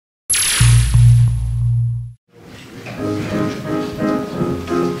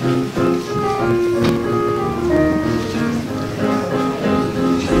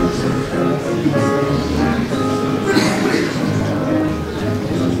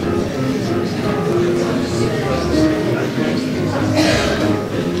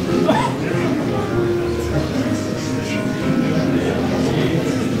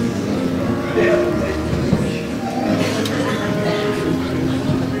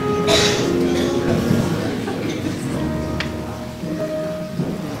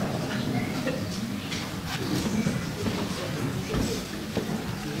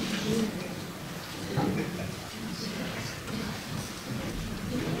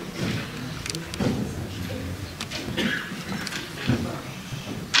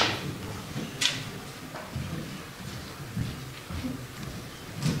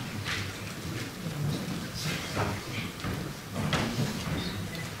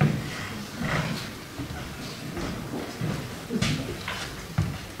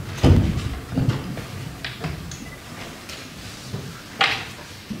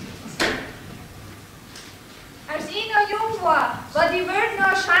die würden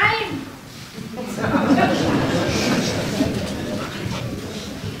nur schreien.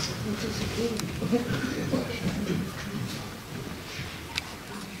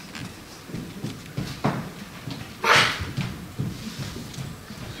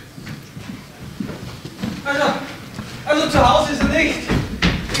 Also zu Hause ist er nicht.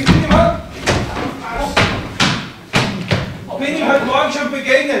 Ich bin ihm heute Morgen schon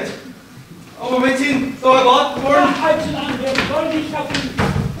begegnet. Aber wenn Sie ihn da erwarten wollen... Ja, halt so lange, wir wollen nicht auf ihn.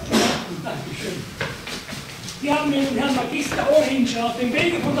 Dankeschön. Sie haben mir den Herrn Magister ohnehin schon auf dem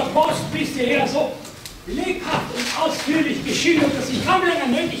Wege von der Post bis hierher so lebhaft und ausführlich geschildert, dass ich kaum länger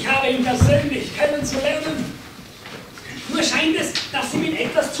nötig habe, ihn persönlich kennenzulernen. Nur scheint es, dass Sie mit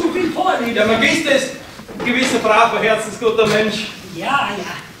etwas zu viel vorlieben. Der Magister ist ein gewisser braver, herzensguter Mensch. Ja,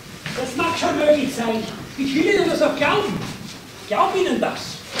 das mag schon möglich sein. Ich will Ihnen das auch glauben. Ich glaube Ihnen das.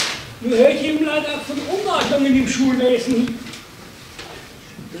 Nur höre ich eben leider von Unordnungen im Schulwesen.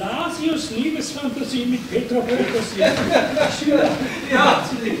 Blasius Liebesfantasie mit Petra Böckers. Ja,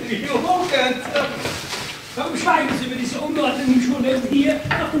 liebe Jugend. Warum schweigen Sie über diese Unordnung im Schulwesen hier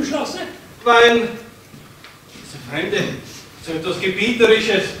nach dem Schlosse? Weil diese Fremde so etwas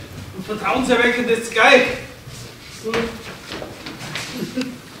Gebieterisches und Vertrauenserweckendes zugleich.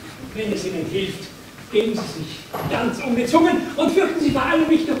 Wenn es Ihnen hilft, geben Sie sich ganz ungezwungen und fürchten Sie vor allem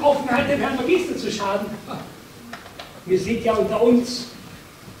nicht durch Offenheit dem Herrn Magister zu schaden. Wir sind ja unter uns.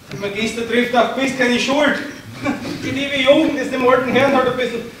 Der Magister trifft auch gewiss keine Schuld. Die liebe Jugend ist dem alten Herrn halt ein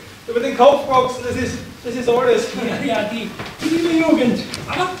bisschen über den Kopf gewachsen, das ist alles. Ja, die liebe Jugend.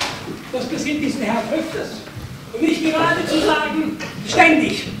 Aber das passiert diesen Herrn öfters. Und nicht gerade zu sagen,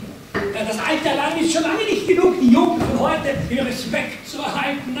 ständig. Ja, das Alter allein ist schon lange nicht genug, die Jugend von heute den Respekt zu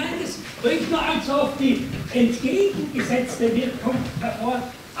erhalten. Nein, das bringt nur allzu oft die entgegengesetzte Wirkung hervor.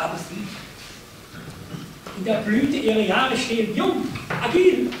 Aber sie, in der Blüte ihrer Jahre stehen jung,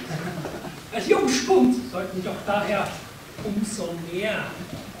 agil. Als Jungspund sollten doch daher umso mehr.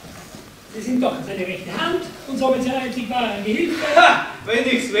 Sie sind doch seine rechte Hand und somit sein einzig wahrer Gehilfe. Ha, wenn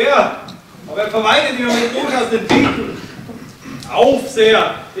nichts wäre. Aber er verweidet mir mit durchaus den Titel.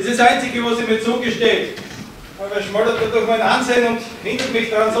 Aufseher, das ist das Einzige, was ihm mir zugesteht. Aber er schmollert durch mein Ansehen und hindert mich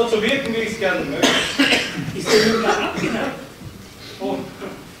daran, so zu wirken, wie ich es gerne möchte. Ist er nun gar abgeneigt? Oh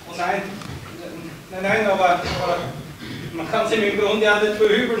nein. Nein, aber man kann es ihm im Grunde auch nicht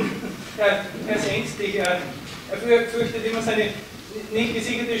verübeln. Er ist ängstlich, er fürchtet immer seine nicht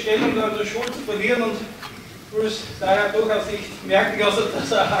gesicherte Stellung an der Schule zu verlieren und will es daher durchaus nicht merken, also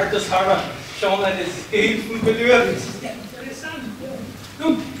dass er altershalber schon eines Gehilfen bedürft. Das ist ja interessant.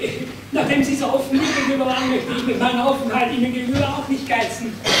 Nun, nachdem Sie so offen mir gegenüber waren, möchte ich mit meiner Offenheit Ihnen gegenüber auch nicht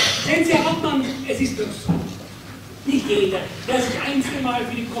geizen. Sehen Sie, Herr Hauptmann, es ist doch so. Nicht jeder, der sich einst einmal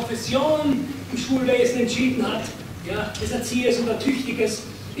für die Profession im Schulwesen entschieden hat, ja, des Erziehers oder Tüchtiges,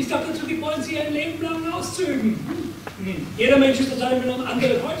 ist auch dazu geboren, sie ein Leben lang auszuüben. Jeder Mensch ist aus einem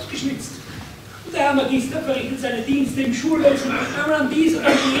anderen Holz geschnitzt. Und der Herr Magister verrichtet seine Dienste im Schulwesen, aber an dieser oder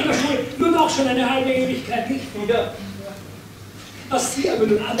jener Schule nur noch schon eine halbe Ewigkeit nicht. Ja. Was Sie aber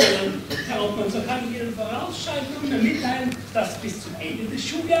nun anbelangt, Herr Hauptmann, so kann ich Ihnen vorausschalten und mir mitteilen, dass bis zum Ende des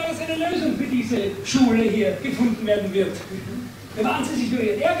Schuljahres eine Lösung für diese Schule hier gefunden werden wird. Bewahren Sie sich nur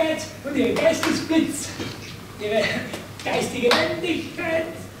Ihren Ehrgeiz und Ihren Geistesblitz, Ihre geistige Wendigkeit.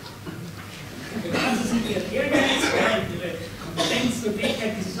 Bewahren Sie sich Ihren Ehrgeiz und Ihre Kompetenz und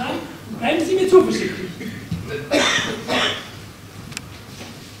Fähigkeit, die Sie sagen, und bleiben Sie mir zuversichtlich.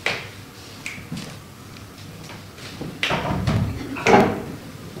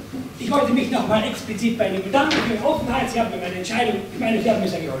 Ich wollte mich nochmal explizit bei Ihnen bedanken für Ihre Offenheit. Sie haben mir meine Entscheidung, ich meine, Sie haben mir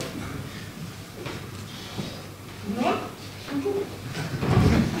sehr geholfen. Na?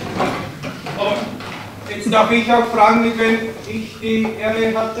 Aber jetzt darf ich auch fragen, mit wem ich die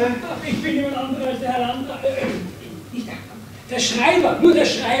Ehre hatte? Ach, ich bin jemand anderer als der Herr Landrat. Nicht der Schreiber, nur der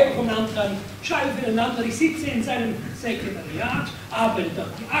Schreiber vom Landrat. Ich schreibe für den Landrat, ich sitze in seinem Sekretariat, arbeite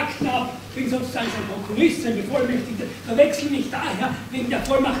dort die Akten ab, bin sozusagen sein Prokurist, sein Bevollmächtigter, verwechsel mich daher wegen der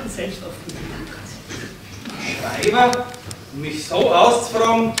Vollmachten selbst auf den Landrat. Schreiber? Mich so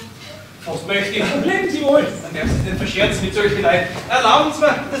auszufragen? Was möchte ich? Leben Sie wohl! Man darf sich nicht verscherzen mit solchen Leuten. Erlauben Sie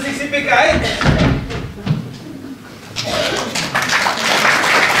mir, dass ich Sie begleite.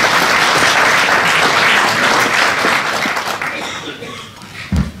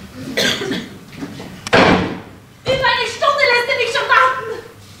 Über eine Stunde lässt er mich schon warten.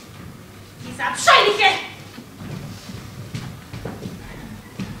 Dieser Abscheuliche!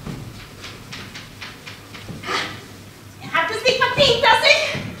 Er hat es nicht verdient, dass ich...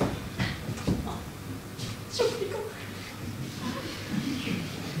 Entschuldigung.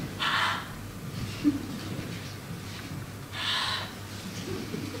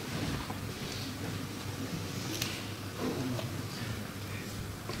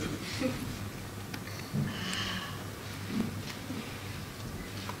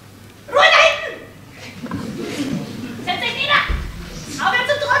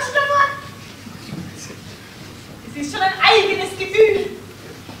 Gefühl,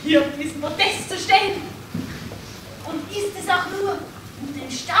 hier auf diesem Podest zu stehen. Und ist es auch nur, um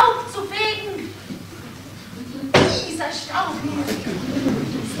den Staub zu fegen? Dieser Staub hier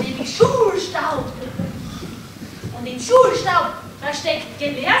ist nämlich Schulstaub. Und im Schulstaub, da steckt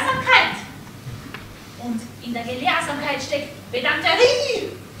Gelehrsamkeit. Und in der Gelehrsamkeit steckt Pedanterie.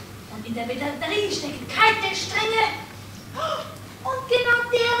 Und in der Pedanterie steckt kalte Strenge. Und genau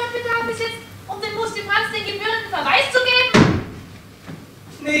deren bedarf es jetzt, um dem Musti Franz den gebührenden Verweis zu geben.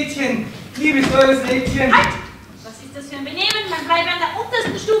 Nettchen, liebes teures Nettchen. Halt! Was ist das für ein Benehmen? Man bleibt an der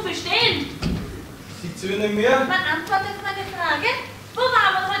untersten Stufe stehen. Sie zürnen mir? Man antwortet auf meine Frage. Wo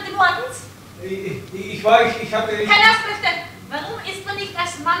war man heute morgens? Ich hatte... Keine Ausflüchte! Warum ist man nicht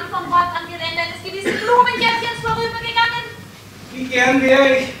als Mann vom Ort am Gelände eines gewissen Blumengärtchens vorübergegangen? Wie gern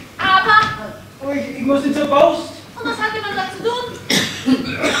wäre ich. Aber ich muss in zur Post. Und was hatte man da zu tun?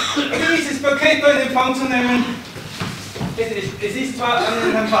 Dieses Paket da in Empfang zu nehmen. Es ist zwar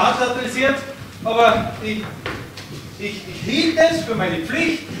an Herrn Vater adressiert, aber ich hielt es für meine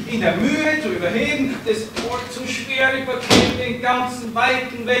Pflicht, in der Mühe zu überheben, das zu schwere Paket den ganzen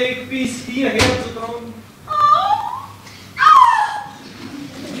weiten Weg bis hierher zu tragen.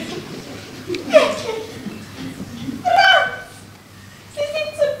 Nettchen! Franz! Sie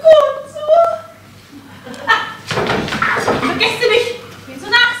sind so gut, so... Vergesst mich! Ich bin so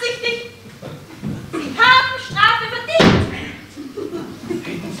nachsichtig! Sie haben Strafe verdient!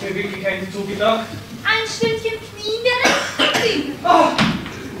 Hätten Sie mir wirklich einen zugedacht? Ein Stündchen Knien wäre richtig.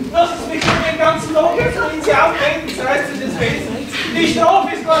 Lassen Sie mich für den ganzen Tag jetzt in Sie aufdenken, das heißt des Wesens. Die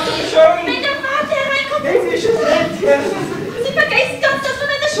Strafe ist gerade so schön. Wenn der Vater hereinkommt, Das ist es Nettchen. Sie vergessen ganz, dass man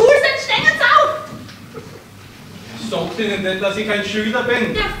in der Schule sein, stängen Sie auf! Sagt Ihnen nicht, dass ich ein Schüler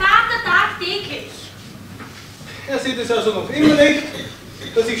bin. Der Vater tagtäglich. Er sieht es also noch immer nicht,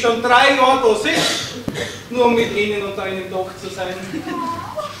 dass ich schon 3 Jahre da sitze, nur um mit Ihnen unter einem Dach zu sein.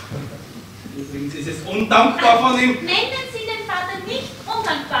 Übrigens ist es undankbar von ihm. Nennen Sie den Vater nicht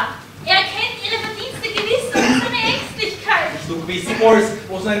undankbar. Er kennt Ihre Verdienste gewiss und seine Ängstlichkeit. Du wissen wohl,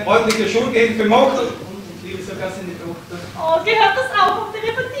 was ein ordentlicher Schulgehilfe macht. Und liebe sogar seine Tochter. Oh, gehört das auch unter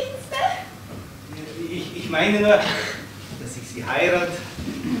Ihre Verdienste? Ich meine nur, dass ich sie heirate,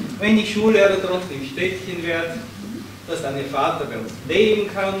 wenn ich Schullehrer trotzdem im Städtchen werde, dass dann ihr Vater bei uns leben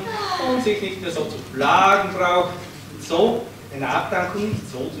kann und sich nicht mehr so zu plagen braucht und so eine Abdankung nicht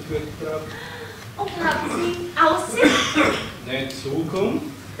so zu fürchten braucht. Und haben Sie Aussicht? Eine Zukunft?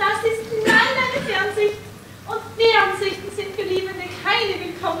 Das ist nein eine Fernsicht. Und Fernsichten sind für Liebende keine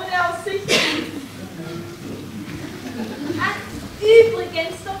willkommene Aussicht. Ach,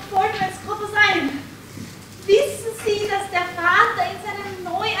 übrigens, doch folgt mir jetzt gerade was ein. Wissen Sie, dass der Vater in seinem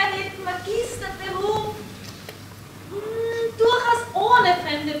neu erlebten Magisterberuf durchaus ohne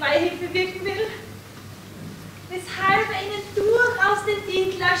fremde Beihilfe wirken will? Weshalb er Ihnen durchaus den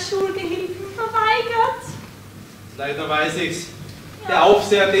Titel als Schulgehilfen verweigert? Leider weiß ich's. Der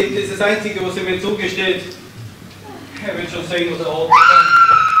Aufseher ist das Einzige, was er mir zugesteht. Er wird schon sehen, was er hat.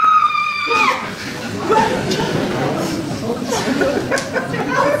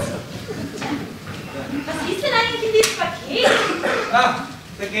 Was ist denn eigentlich in diesem Paket?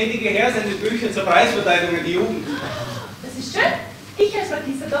 Der gnädige Herr seine Bücher zur Preisverteilung an die Jugend. Das ist schön. Ich als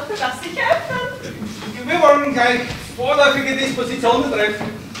Magistertochter darf sicher öffnen. Wir wollen gleich vorläufige Dispositionen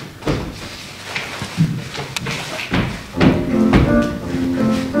treffen.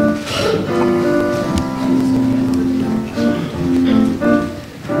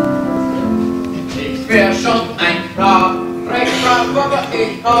 Ich wär schon ein Knab, recht brav, aber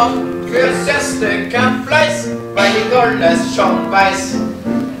ich hab fürs Erste kein Fleiß, weil ich alles schon weiß.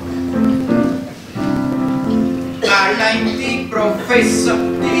 Allein die Professor,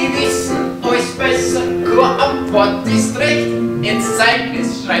 die wissen alles besser, keine Antwort ist recht, ins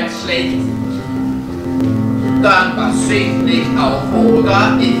Zeugnis schreibt schlecht. Dann pass ich nicht auf,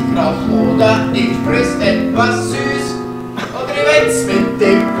 oder ich rauch, oder ich friss etwas süß, oder ich wenn's mit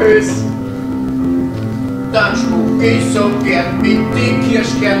dem Pös. Dann spuck ich so gern mit den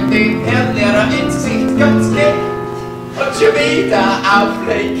Kirschkern den Herrn Lehrer ins Gesicht ganz keck und schon wieder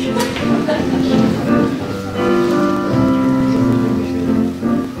auflegt.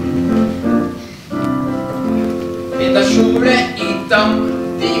 In der Schule, ich dank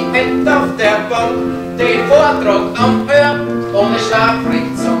die Hände auf der Bank, den Vortrag am Hören, ohne schlafrig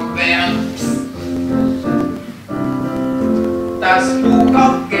zum Werden. Das Buch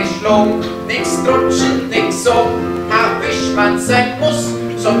abgeschlagen, nix trutschen, nix so, erwischt man sein muss,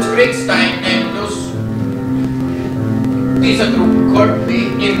 sonst kriegst du eine Nuss. Dieser Druck holt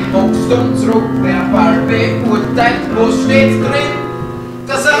mich im Boxt und zurück, verbal beurteilt, wo steht drin,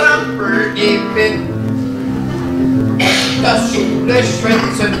 dass ein Wampl ich bin. Das Schule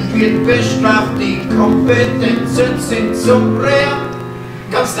schwänzen wird bestraft, die Kompetenzen sind zum Rehr.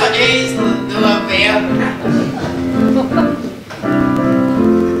 Kannst der Esel nur werden.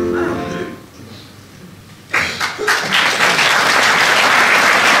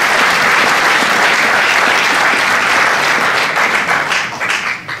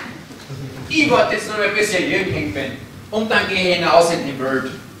 Ich warte jetzt noch ein bisschen jüngling bin und dann gehe ich hinaus in die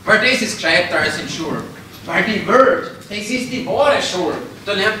Welt. Weil das ist gescheiter als in Schule. Weil die Welt, das ist die wahre Schule.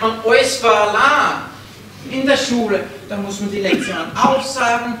 Da lernt man alles für allein. In der Schule, da muss man die Lektionen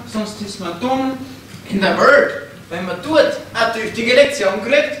aufsagen, sonst ist man dumm. In der Welt, wenn man dort eine tüchtige Lektion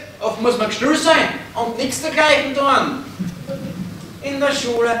kriegt, oft muss man still sein und nichts dergleichen tun. In der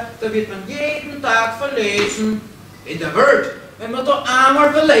Schule, da wird man jeden Tag verlesen. In der Welt, wenn man da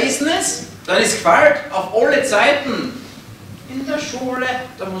einmal verlesen ist, dann ist gefällt auf alle Zeiten. In der Schule,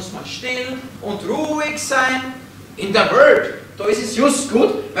 da muss man still und ruhig sein. In der Welt, da ist es just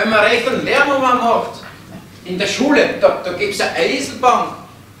gut, wenn man recht einen Lärm macht. In der Schule, da gibt es eine Eisenbahn.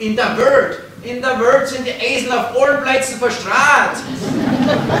 In der Welt sind die Esel auf allen Plätzen verstrahlt.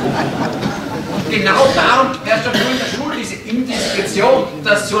 Genau darum herrscht auch in der Schule diese Indiskretion,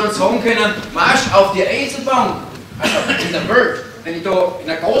 dass sie uns sagen können, Marsch auf die Eisenbahn. Also in der Welt, wenn ich da in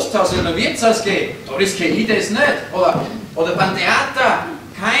ein Gasthaus oder ein Wirtshaus gehe, da riskiere ich das nicht. Oder beim Theater,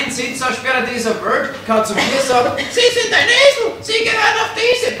 kein Sitzausperrer dieser Welt kann zu mir sagen, Sie sind ein Esel, Sie gehören auf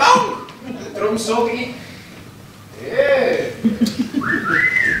diese Bank. Darum sage ich, hey.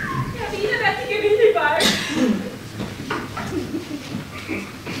 Ja, widerwärtige Willibald.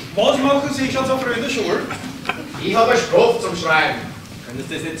 Was machen Sie schon so früh in der Schule? Ich habe eine Strophe zum Schreiben. Können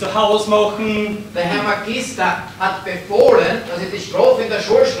Sie das nicht zu Hause machen? Der Herr Magister hat befohlen, dass ich die Strophe in der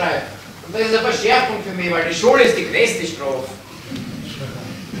Schule schreibe. Und das ist eine Verschärfung für mich, weil die Schule ist die größte Strophe.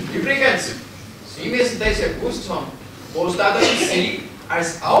 Übrigens, Sie müssen das ja gewusst haben. Wo ist da denn Sie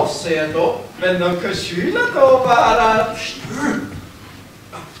als Aufseher da, wenn noch kein Schüler da war?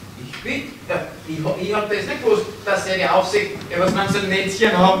 Ich hab das nicht gewusst, dass Sie die Aufsicht über das ganze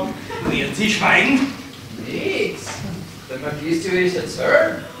Nettchen haben. Werden Sie schweigen? Nix. Der Magister will es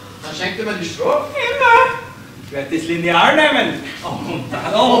erzählen. Dann schenkt er mir die Strophe. Immer. Ich werde das Lineal nehmen. Und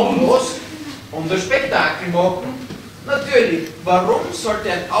dann Und was? Um das Spektakel machen? Natürlich. Warum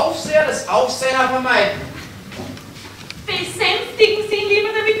sollte ein Aufseher das Aufsehen vermeiden? Besänftigen Sie ihn lieber,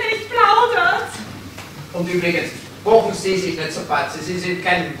 damit er nicht plaudert. Und übrigens, machen Sie sich nicht so patze. Sie sind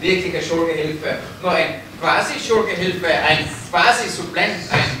kein wirklicher Schulgehilfe, nur ein Quasi-Schulgehilfe, ein Quasi-Supplent,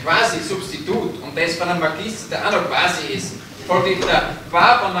 ein Quasi-Substitut. Und das von einem Magister, der auch noch quasi ist. Folglich der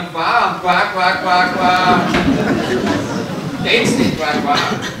Qua von einem Qua und Qua. Geht's nicht, Qua.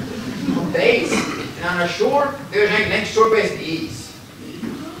 Und das in einer Schule, die wahrscheinlich längst schulbest ist.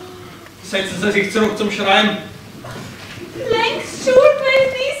 Setzen Sie sich zurück zum Schreiben. Längst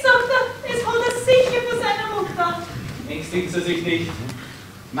schulfähig ist, sagt er. Das hat er sicher von seiner Mutter. Ängstigen Sie sich nicht.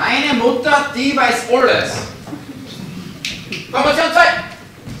 Meine Mutter, die weiß alles. Kommen Sie an Zeit!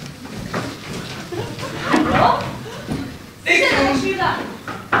 Hallo? Sehr Schüler.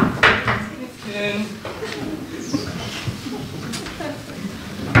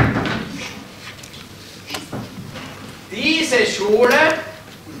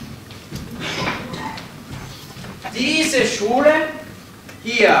 Diese Schule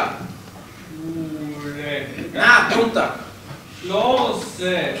hier. Schule. Na, drunter.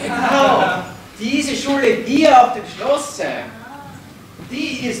 Schlosse. Genau. Diese Schule hier auf dem Schlosse,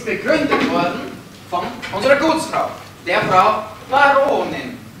 die ist begründet worden von unserer Gutsfrau, der Frau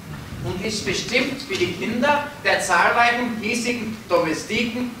Baronin, und ist bestimmt für die Kinder der zahlreichen hiesigen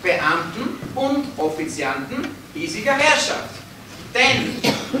Domestiken, Beamten und Offizianten hiesiger Herrschaft. Denn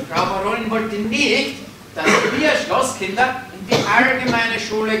Frau Baronin wollte nicht, dass wir Schlosskinder in die allgemeine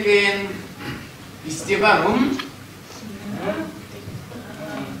Schule gehen. Wisst ihr warum?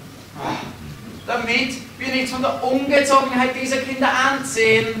 Damit wir nichts von der Ungezogenheit dieser Kinder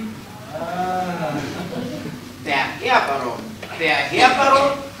anziehen. Der Herr Baron,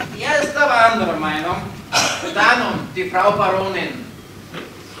 der ist aber anderer Meinung. Da nun die Frau Baronin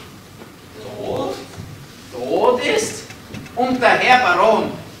tot ist und der Herr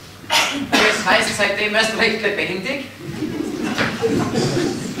Baron, das heißt seitdem erst recht lebendig,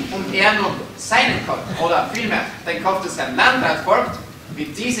 und er nun seinen Kopf, oder vielmehr den Kopf des Herrn Landrat folgt,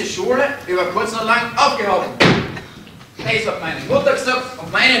 wird diese Schule über kurz oder lang aufgehoben. Das hat meine Mutter gesagt,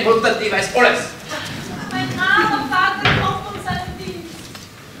 und meine Mutter, die weiß alles. Mein armer Vater kommt um seinen Dienst.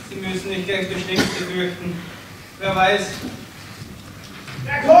 Sie müssen nicht gegen das Schlimmste fürchten. Wer weiß.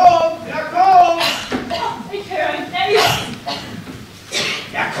 Er kommt! Oh, ich höre ihn. Er ist.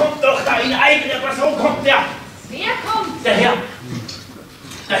 Er kommt doch da in eigener Person, kommt er! Wer kommt? Der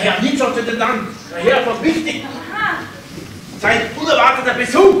Herr Wirtschaftsintendant, der Herr von Wichtig. Aha. Sein unerwarteter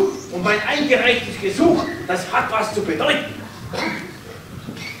Besuch und mein eingereichtes Gesuch, das hat was zu bedeuten.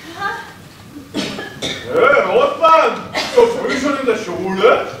 Hey, Rotmann, so früh schon in der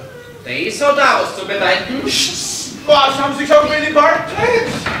Schule? Das hat auch zu bedeuten. Was haben Sie gesagt, Willibald?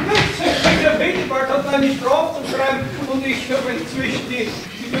 Der Willibald hat mir eine Strafe zu schreiben und ich habe inzwischen die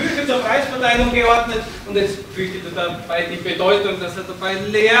Bücher zur Preisverleihung geordnet und jetzt fürchtet er dabei die Bedeutung, dass er dabei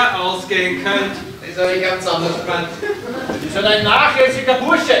leer ausgehen könnte. Das habe ich ganz anders gemeint. Sie sind ein nachlässiger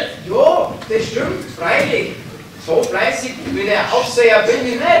Bursche. Ja, das stimmt, freilich. So fleißig wie der Aufseher bin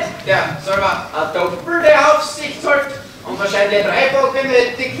ich nicht, der selber eine doppelte Aufsicht hat und wahrscheinlich eine dreifache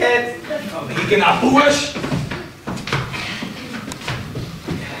Nötigkeit. Verwegener Bursch.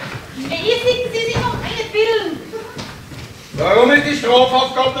 Mäßigen Sie sich noch einbilden. Warum ist die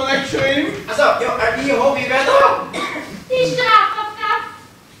Strafaufgabe noch nicht geschrieben? Also, ja, die habe ich wieder da. Die Strafaufgabe,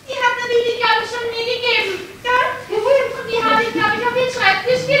 die hat der Willi, glaube ich, schon mir gegeben. Gell? Und die habe ich, glaube ich, auf den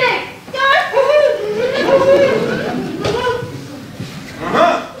Schreibtisch gelegt. Gell?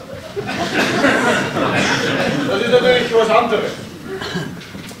 Aha. Das ist natürlich was anderes.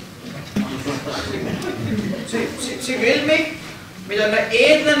 Sie will mich mit einer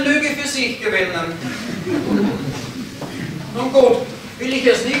edlen Lüge für sich gewinnen. Nun gut, will ich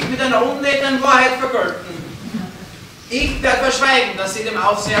es nicht mit einer unedlen Wahrheit vergelten. Ich werde verschweigen, dass sie dem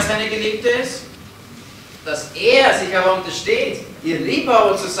Aufseher seine Geliebte ist, dass er sich aber untersteht, ihr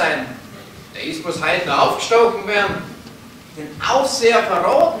Liebhaber zu sein. Der ist bloß heute noch aufgestochen werden. Den Aufseher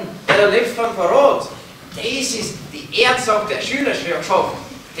verraten, der lebt von Verrat. Das ist die Ehrsache der Schülerschaft.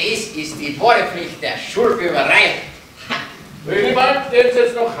 Das ist die wahre Pflicht der Schulbüberei. Willibald,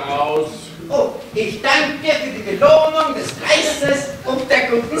 jetzt noch raus. Oh, ich danke für die Belohnung des Fleißes und der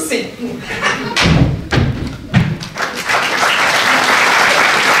guten Sitten.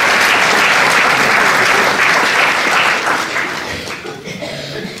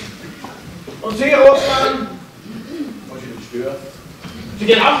 Und Sie, Rotmann? Was ich nicht störe. Sie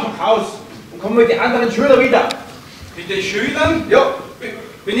gehen auch nach Haus und kommen mit den anderen Schülern wieder. Mit den Schülern? Ja.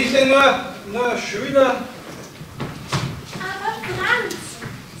 Bin ich denn nur ein Schüler? Aber Franz,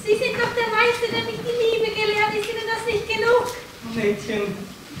 Sie sind doch der Meister, der mich die Liebe gelehrt. Ist Ihnen das nicht genug? Nettchen,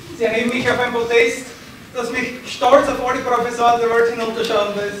 Sie erheben mich auf ein Podest, das mich stolz auf alle Professoren der Welt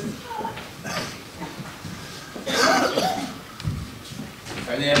hinunterschauen lässt.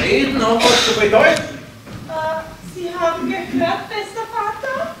 Seine Reden haben was zu bedeuten. Sie haben gehört, bester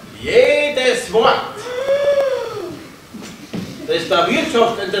Vater? Jedes Wort, das der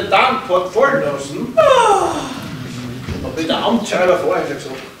Wirtschaftsintendant hat fallen lassen, habe ich der Amtsschreiber vorher schon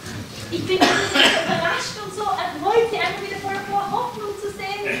gesagt. Ich bin überrascht und so erfreut, Sie einfach wieder voller Hoffnung zu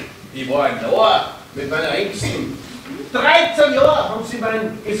sehen. Ich war ein Jahr mit meiner Ängsten. 13 Jahre haben sie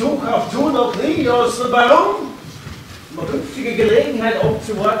meinen Gesuch auf Zudem liegen lassen. Warum? Um eine günstige Gelegenheit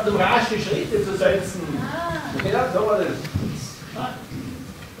abzuwarten, um rasche Schritte zu setzen. Ja, so war das.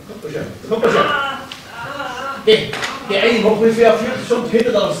 Kommt mal schon. Geh rein, mach mich für eine Viertelstunde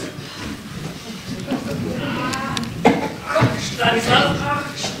hinter lassen. Stanislaus!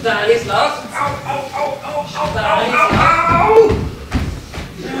 Stanislaus! Stanislaus!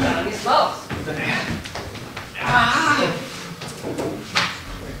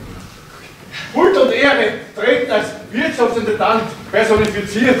 Kult und Ehre treten als Wirtschaftsintendant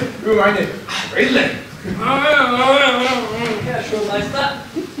personifiziert über meine Schwelle. Herr Schulmeister,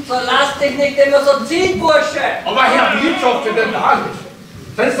 so lass dich nicht immer so ziehen, Bursche! Aber Herr Wirtschaftsintendant,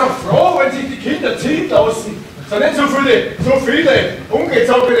 seid doch froh, wenn sich die Kinder ziehen lassen. Es sind nicht so viele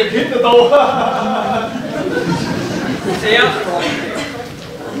ungezogene Kinder da. Sehr freundlich.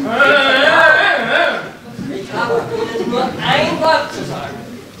 Ich habe Ihnen nur ein Wort zu sagen.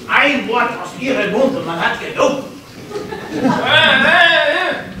 Ein Wort aus ihrem Mund und man hat genug.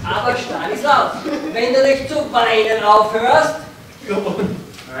 Aber Stanislaus, wenn du nicht zu weinen aufhörst,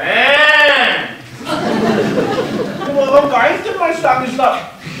 Warum weißt du mal, Stanislaus?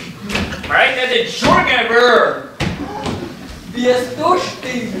 Weil er den Schulgebühr. wirst du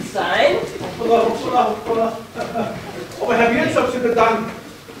still sein. Aber Herr Wirtschaftsintendant,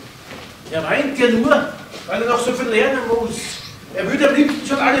 Er weint ja nur, weil er noch so viel lernen muss. Er würde am liebsten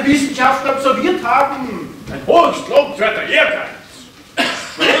schon alle Wissenschaften absolviert haben. ein hohes lobenswerter Ehrgeiz.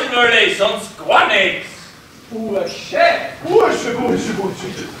 Natürlich, sonst gar nichts. Bursche! Bursche.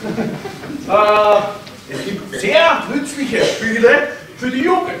 Es gibt sehr nützliche Spiele für die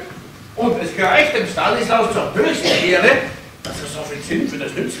Jugend. Und es gereicht dem Stanislaus zur höchsten Ehre, dass er so viel Sinn für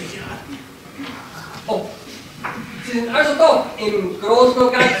das Nützliche hat. Oh, Sie sind also doch im Großen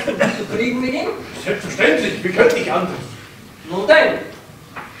und Ganzen Zufrieden mit ihm? Selbstverständlich, wie könnte ich anders? Nun denn.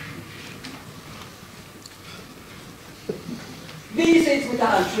 Wie sieht's mit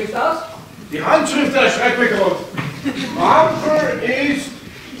der Handschrift aus? Die Handschrift erschreckt mich gerade. Wampl ist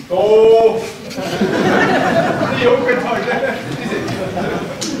doof. Die Jugend heute.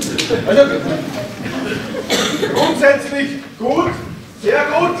 Also, grundsätzlich gut, sehr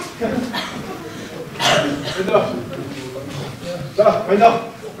gut.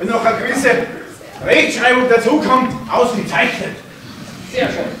 Wenn noch eine gewisse Rechtschreibung dazukommt, ausgezeichnet. Sehr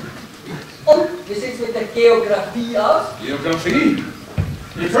schön. Und wie sieht es mit der Geografie aus? Geografie?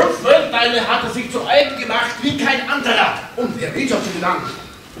 Die 5 Weltteile hat er sich zu eigen gemacht wie kein anderer. Und er Wirtschaftsintendanten.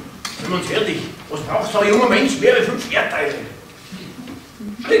 Sind wir uns ehrlich, was braucht so ein junger Mensch mehr als 5 Erdteile?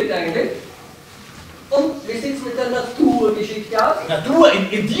 Stimmt eigentlich. Und wie sieht es mit der Naturgeschichte aus? Natur,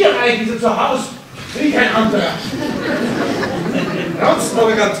 im Tierreich ist er zu Hause wie kein anderer. Franz mag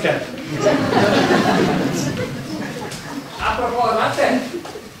er ganz gern. Apropos Mathe.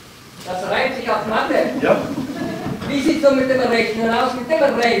 Das reimt sich auf Mathe. Ja. Wie sieht es so mit dem Rechnen aus? Mit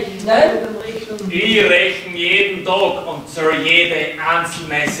dem Rechnen? Ich rechne jeden Tag und zwar jede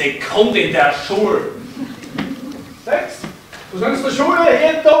einzelne Sekunde in der Schule. 6. Du sagst der Schule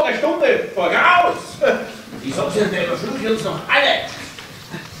jeden Tag eine Stunde voraus. Ich sag's dir, der überflügt uns noch alle.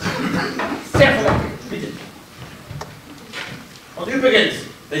 Sehr verlockend. Bitte. Und übrigens,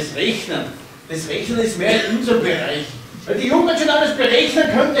 das Rechnen ist mehr in unserem Bereich. Wenn die Jungen schon alles berechnen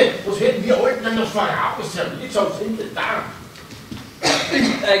könnte, was hätten wir Alten dann noch voraus? Jetzt sind wir da.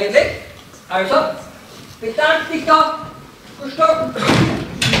 Stimmt eigentlich. Also, bedank dich doch. Stopp.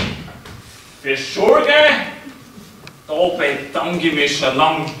 Für Schule, da bedanke ich mich schon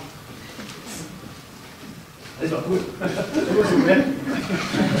lang. Das war gut.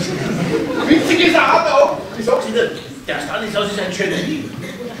 Witzig ist er auch. Ich sag's Ihnen, der Stanislaus ist ein Genie.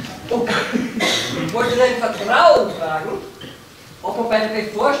 Ich wollte dein Vertrauen fragen, ob er bei der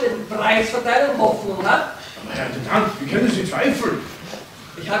bevorstehenden Preisverteilung Hoffnung hat. Aber Herr Intendant, wie können Sie zweifeln?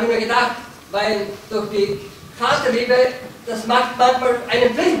 Ich habe mir gedacht, weil durch die Vaterliebe, das macht manchmal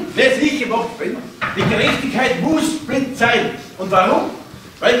einen blind. Wer sicher macht blind? Die Gerechtigkeit muss blind sein. Und warum?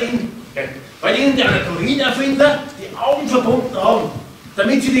 Weil Ihnen der Anatolienerfinder die Augen verbunden haben,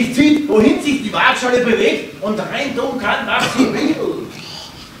 damit sie nicht sieht, wohin sich die Waagschale bewegt und rein tun kann, was sie will.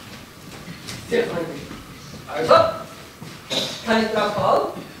 Sehr freundlich. Also, kann ich drauf bauen?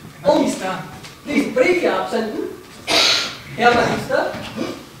 Und diesen Brief hier absenden? Herr Magister,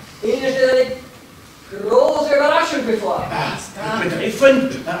 Ihnen steht eine große Überraschung bevor. Betreffend,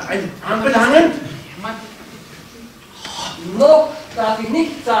 anbelangend? Noch darf ich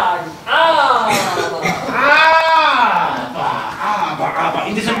nicht sagen, aber,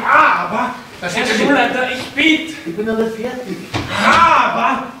 in diesem Aber, das Herr ist Schulleiter, ich bitte. Ich bin noch nicht fertig.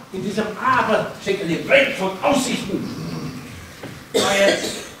 Aber, in diesem Aber steckt eine Welt von Aussichten. Na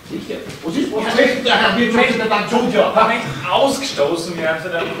jetzt. Sicher. Was ist was möchte der Herr Wirtschaftsintendanten Junior? Ich möchte ausgestoßen werden für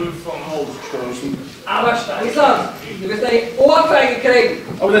der Prüfung. Ausgestoßen. aber Stanislaus, du wirst eine Ohrfeige kriegen.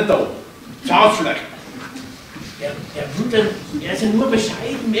 Aber nicht da. Zu Hause vielleicht. Er ist ja nur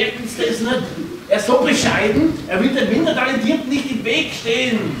bescheiden, merken Sie das nicht? Er ist so bescheiden, er will den Mindertalentierten nicht im Weg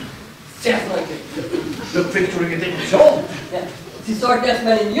stehen. Sehr freundlich. Du kriegst schon gedenkt schon. Ja, Sie sollten erst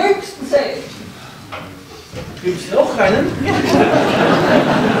meinen Jüngsten sehen. Gibt's noch einen?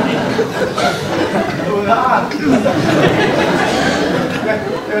 Hurra!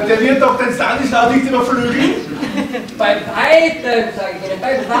 Der wird doch den Stanislaus nicht überflügeln. Bei weitem, sage ich Ihnen,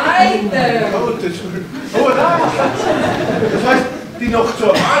 bei weitem. Gottes Willen. Hurra! Das heißt, die noch zu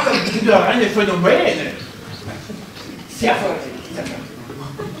erwarten, die sind ja reine Phänomene. Sehr freundlich. Sehr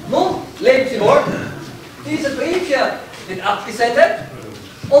freundlich. Nun, leben Sie wohl. Dieser Brief hier wird abgesendet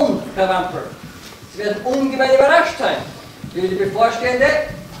und, Herr Wampl, Sie werden ungemein überrascht sein über die bevorstehende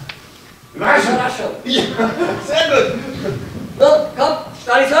Überraschung. Ja, sehr gut. Nun, komm,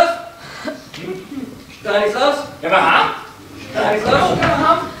 Stanislaus. Stanislaus. Ja, wir haben. Stanislaus. Ja, wir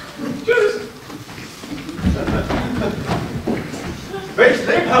haben. Tschüss. Welch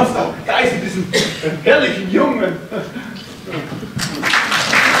lebhafter Geist in diesem herrlichen Jungen.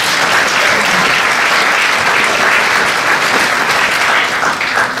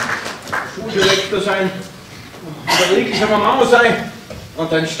 Schuldirektor sein, überleglicher Mama sein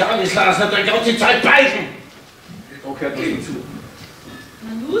und ein Stanislaus hat eine ganze Zeit beißen. Da gehört das dazu.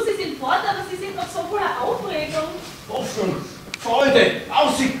 Nanu, Sie sind fort, aber Sie sind noch so voller Aufregung. Hoffnung, Freude,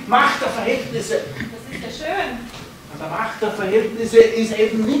 Aussicht, Macht der Verhältnisse. Das ist ja schön. Und der Macht der Verhältnisse ist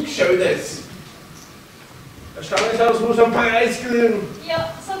eben nichts Schönes. Der Stanislaus muss am Preis gelegen.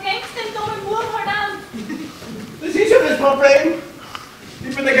 Ja, so gäng's den dummen Buben halt an. Das ist ja das Problem.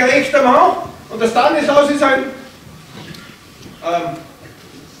 Ich bin der gerechte echter Mann und der Stanislaus ist ein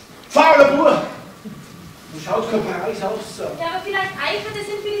fauler Bub. Und schaut kein Preis aus. So. Ja, aber vielleicht eifert es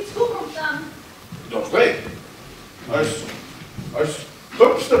ihn für die Zukunft an. Du hast recht. Als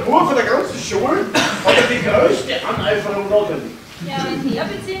hübschster Bub von der ganzen Schule hat er die größte Aneiferung nachgelegt. Ja, in der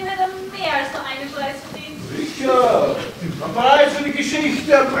Beziehung hat er mehr als nur einen Preis verdient. Sicher. Ein Preis für die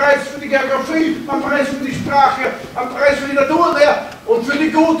Geschichte, ein Preis für die Geografie, ein Preis für die Sprache, ein Preis für die Naturlehre und für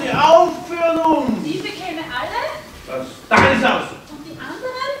die gute Aufführung. Die bekäme alle? Das Stanislaus. Und die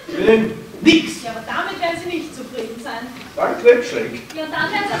anderen? Will nix. Ja, aber damit werden sie nicht zufrieden sein. Dann Krebsschläg. Ja, und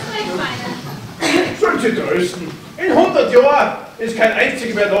dann werden sie das recht meinen. Sollen Sie trösten. In 100 Jahren ist kein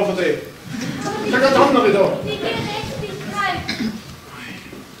einziger mehr da von denen. Da ganz andere da. Die Gerechtigkeit.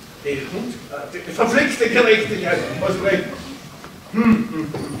 Die verflixte Gerechtigkeit. Was recht. Ja,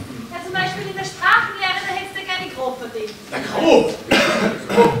 zum Beispiel in der Sprachenlehre, da hättest du keine Grob verdient. Der Grob.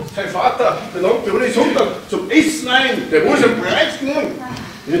 Sein Vater belangt bei uns Sonntag zum Essen ein. Der muss einen Preis kriegen.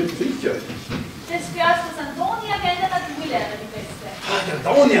 Ja, sicher. Das gehört zu Antonia, gell, der Naturlehrer, die Beste. Ah, der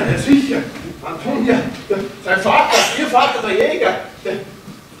Antonia, ja sicher. Antonia, sein Vater, ihr Vater, der Jäger,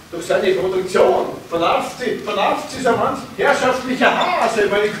 durch seine Produktion vernarft sie so manch herrschaftlicher Hase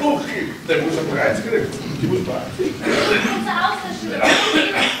bei den Kuchen. Der muss einen Preis kriegen. Die muss Preis kriegen. Unser Austauschschüler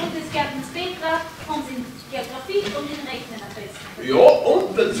und des Gärtners Petra und in Geografie und in Rechnen am besten. Ja,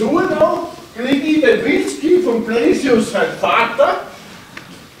 und dazu noch kriege ich den Whisky von Blasius, sein Vater,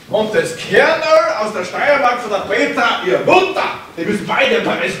 und das Kernöl aus der Steiermark von der Petra, ihre Mutter. Die müssen beide einen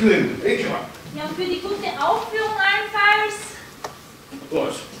Preis kriegen. Ja, und für die gute Aufführung allenfalls.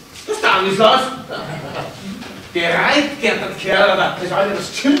 Was? Der Stanislaus? Gereiht gern der Kerl, das war ja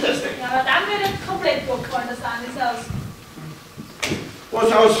das Schönste. Ja, aber dann würde es komplett durchfallen, das Stanislaus.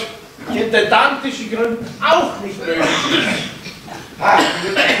 Was aus intendantischen Gründen auch nicht möglich ist. Ah,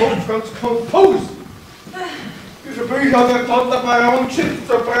 mit dem Kopf ganz konfus. Wie viele Bücher hat der Tochter Baron geschickt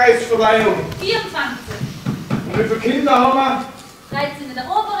zur Preisverleihung? 24. Und wie viele Kinder haben wir? 13 in der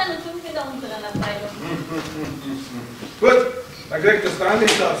oberen und 5 in der unteren Abteilung. Gut, dann kriegt der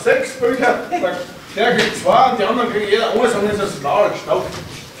Stanislaus 6 Bücher, der kriegt 2 und die anderen kriegen jeder eins und ist das Maul gestopft.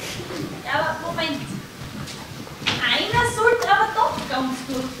 Ja, aber Moment. Einer sollte aber doch ganz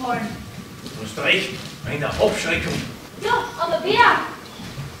durchfallen. Du hast recht, eine Abschreckung. Ja, aber wer?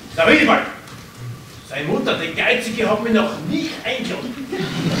 Der Willibald. Seine Mutter, die Geizige, hat mich noch nie eingeladen.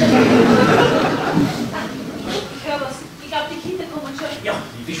 Ich höre was. Ich glaube, die Kinder kommen schon. Ja,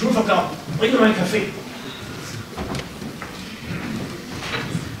 die Schulvergabe. Bring mir mal einen Kaffee.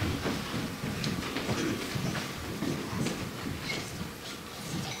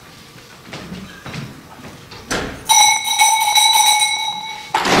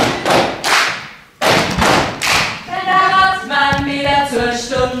 Zur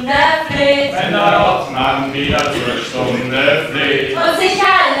Stunde fleht. Wenn der Rottmann wieder zur Stunde fleht. Und sich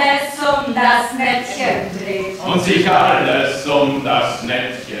alles um das Nettchen dreht. Und sich alles um das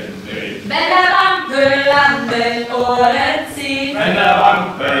Nettchen dreht. Wenn der Wampl an den Ohren zieht. Wenn der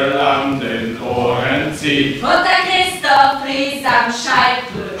Wampl an den Ohren zieht. Und der Christoph Ries am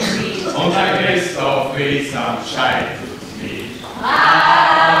Scheitel zieht. Und der Christoph Ries am Scheitel zieht.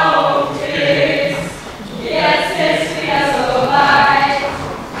 Auf geht's, jetzt ist wieder so weit.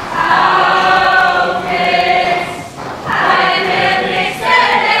 Auf geht's, ein wird nichts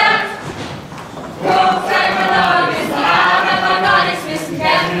gelernt. Doch wenn wir noch wissen, aber wir noch nichts wissen,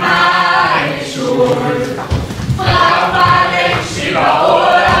 werden meine Schule. Brav war nicht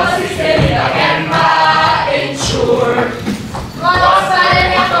überholt, aber sie sind wieder gern mal in Schule. Was bei dem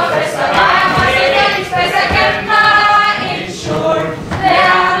Herr Professor war, was sie denn nichts besser kennen, mal in Schule.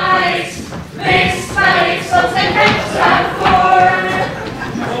 Lernen wir nichts, nichts, weil nichts uns den Hexern vor.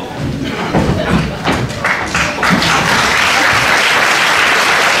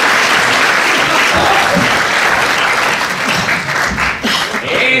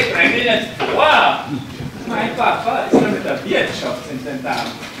 Hey, spreng dich nicht vor! Mein Papa ist ja mit der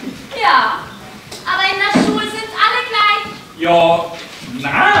Wirtschaftsintendanten. Ja, aber in der Schule sind alle gleich. Ja,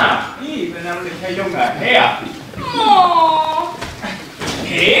 na, ich bin nämlich ein junger Herr. Oh.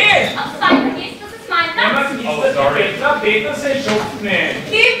 Hey! Auf weiter geht's, das ist mein Wenn man Platz. vergisst, dass die Petra sie schupft nicht.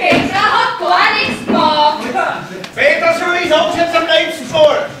 Die Petra hat gar nichts gemacht. Peter, so ich hab's jetzt am letzten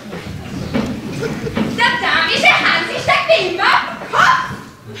vor. Der tragische Hans ist der Wimmer. Kopf!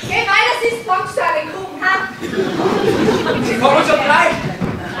 Geh weiter, das ist Boxsache, gucken, ha? Sie kommen schon gleich.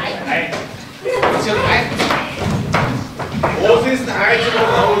 Nein. Was ist denn heute noch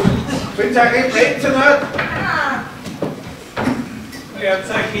los? Wenn ihr eure Plätze nicht?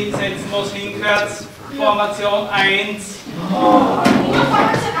 Jetzt euch hinsetzen, was hingehört. Formation 1. Immer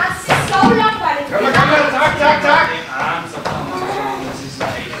Formation 1.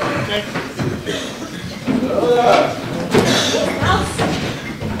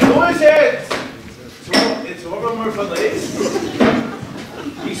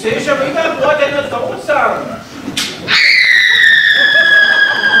 sehe schon wieder ein paar, die noch da sind.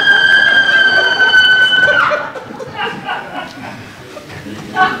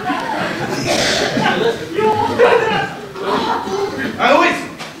 Ruhig!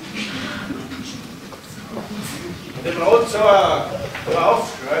 Der braucht so ein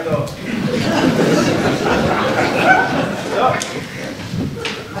Aufschrei da. Ja.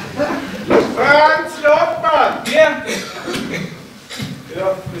 Franz Lockmann! Hier! Ja,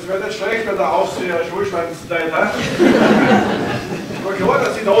 das wird nicht schlecht, wenn der Aufseher Schulschwänzlein, ne? War klar,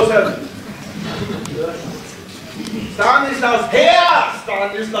 dass Sie da sind. Ja. Stanislaus, Herr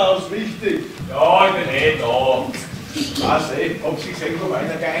Stanislaus, wichtig. Ja, ich bin eh da. Was, ob Sie gesehen vom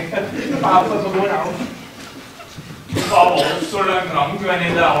Einergein? Bauen wir mal auf. Aber was soll ein krank werden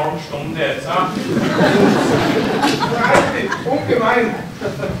in der halben Stunde jetzt? Freilich, ungemein.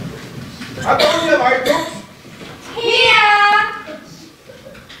 Hat doch wieder Waldfuchs? Hier!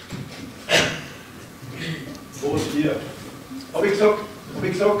 Wo ist hier? Hab ich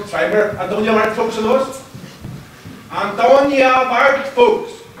gesagt, zweimal Antonia Waldfuchs und was? Antonia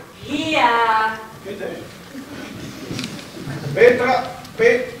Waldfuchs! Hier! Bitte. Petra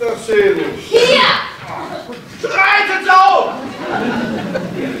Petersil! Hier! Schreit jetzt auf!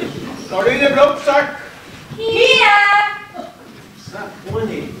 Pauline Blubsack! Hier! Na,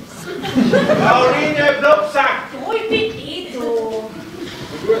 ohne. Pauline Blubsack! Oh, ich bin eh da.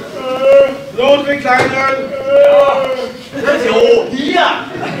 Ludwig Kleinöl! So, hier!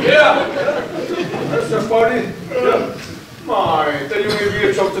 Ja! Das ist der Pauli. Ja. Mei, der junge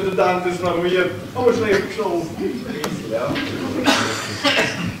Wirtschaftsintendanten ist nach mir. Aber schlecht geschlafen. Ja.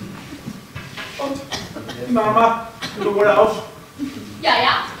 Und die Mama, du wohl auf? Ja.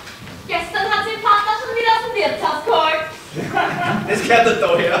 Gestern hat sie den Vater schon wieder aus dem Wirtshaus geholt. Das gehört nicht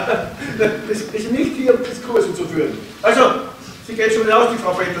daher. Das ist nicht hier, um Diskurse zu führen. Also, sie geht schon wieder aus, die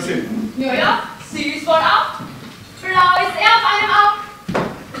Frau Petersil. Ja, sie ist wohl auch. Blau ist auf einem Auge.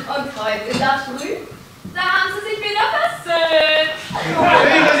 Und heute in der Früh, da haben sie sich wieder versöhnt.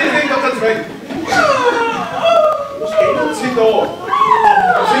 Hey, das ist nicht auf der Zweck. Was kennen Sie da?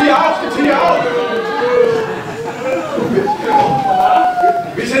 Sie auch.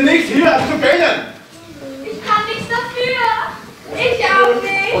 Wir sind nicht hier, um zu gehen. Ich kann nichts dafür. Ich auch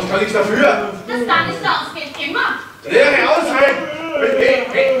nicht. Was kann ich dafür? Das Stanislaus geht immer. Leere Ausreden!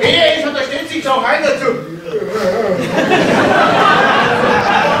 Wer ist und da steht sich auch einer zu.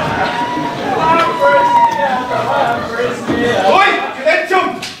 Ruhig! Verletzung!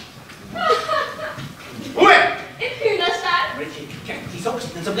 Ruhe! Im Hühnerstall. Die sagst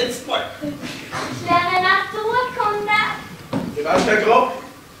du denn zum letzten Mal? Ich lerne Naturkunde. Du warst der Grob?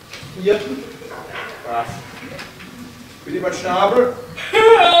 Hier. Was? Bitte mal Schnabel.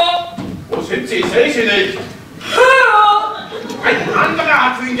 Wo sind Sie? Ich sehe Sie nicht. Ein anderer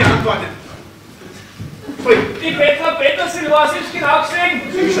hat für ihn geantwortet. Die Petra Petersil war es jetzt genau gesehen.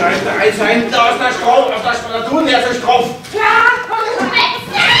 Sie scheint drei sein, da aus der Strophe, aus der Natur her zur Strophe.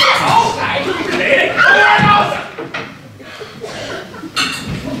 Auf, nein,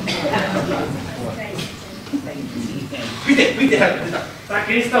 Bitte, Herr. der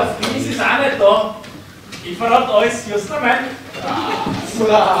Christoph Mies ist auch nicht da. Ich verrate alles, Justament.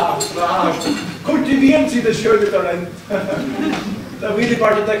 Brav. Kultivieren Sie das schöne Talent. Der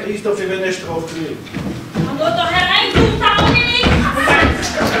Willibald und der Christoph, wir werden eine Strophe kriegen. Und nur da herein, du Taugeling!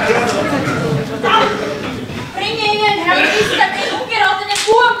 Bring Ihnen, Herr Minister, den ungeratenen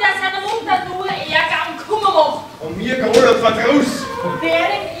Buben, der seiner Mutter nur Ärger und Kummer macht. Und mir Groll und Verdruss.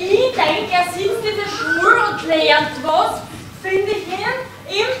 Während ich denke, er sitzt in der Schule und lernt was, finde ich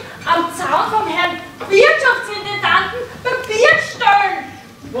ihn am Zaun vom Herrn Wirtschaftsintendanten beim Bierstellen.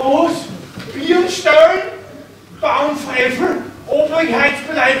 Was? Bierstellen? Baumfrevel?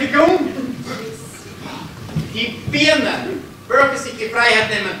 Obrigkeitsbeleidigung? Die Birnen, welche sich die Freiheit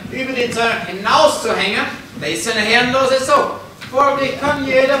nehmen, über den Zaun hinauszuhängen, das ist eine herrenlose Sache. Folglich kann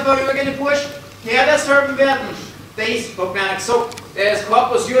jeder vorübergehende Bursch Herr desselben werden. Das hat mir einer gesagt, der das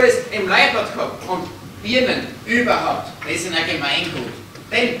Corpus Juris im Leib hat gehabt. Und Birnen überhaupt, das sind ein Gemeingut.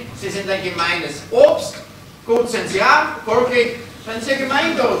 Denn sie sind ein gemeines Obst, gut sind sie auch, folglich sind sie ein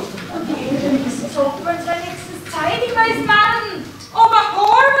Gemeingut. Das Zoppeln soll nächstes Zeit, ich weiß Mann. Aber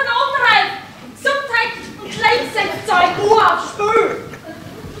hol und unreif. Gesundheit und Leibsetzzeug, Uhr aufs Spiel.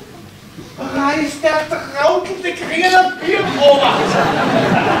 Reißt der trautelnde Krieger Bierober!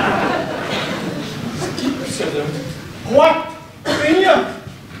 Das gibt's ja nicht. Hort, Bier!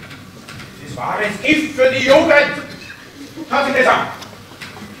 Das war ein Gift für die Jugend! Kann sie das sagen?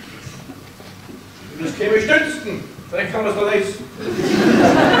 Das käme stützen. Vielleicht kann man es noch lesen.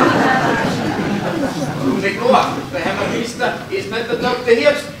 Nicht klar, der Herr Magister ist nicht der Dr.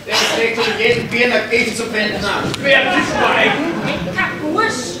 Hirbst, der ist recht um jeden Bierner Gift zu finden hat. Wer zu schweigen? Kein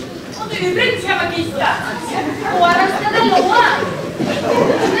Bursch. Und übrigens, Herr Magister, wo ist der Lohr?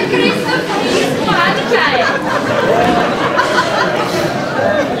 Der Christoph ist auch gleich.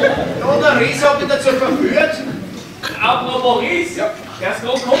 Ja, der Ries hat ihn dazu verführt. Auch noch Maurice, ja, der ist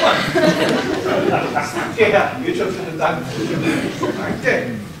gerade gekommen. Danke, Herr Wirtschaftsintendanten. Danke.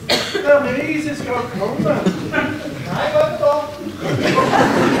 Der Ries ist gerade gekommen. Nein, warte da.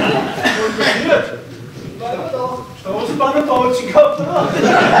 Was passiert? Warte da. Straßenbahn und Bautschen gehabt, oder?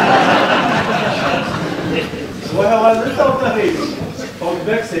 Vorher war er nicht auf der Ries. Hat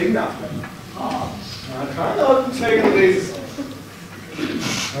wer gesehen? Nein. Keiner hat einen gesehen, Ries.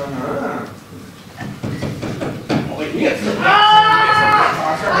 Aha. Aber jetzt.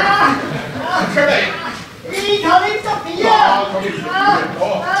 Ich hab nichts auf dir. Ja, komm ich.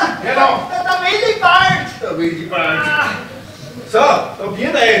 Genau. Da will ich bald. Da will ich bald. So, da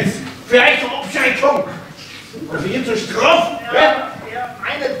wird er jetzt. Für euch zur Abschreckung. Und für ihn zur Strafe. Ja,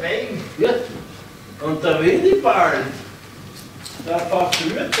 meinetwegen. Ja. Und da will ich bald. Der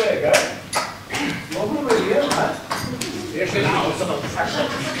Verführte, gell? Machen wir hier, ne? Der steht aus. Da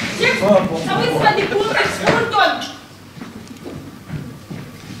müssen wir die Burg ins Schul tun.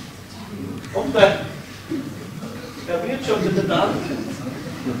 Und der Wirtschaftintendant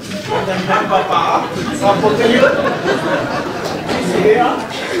und der Herr Papa rapportiert bisher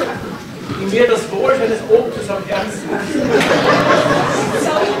in mir das Wohl seines Obstes am Herzen.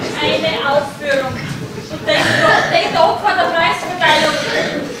 So eine Aufführung. Und den Tag vor der Preisverteilung.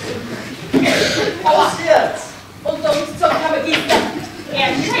 Was jetzt? Und uns sagt Herr Magister, er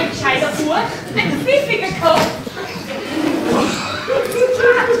ist ein gescheiter Bub, ein pfiffiger Kopf.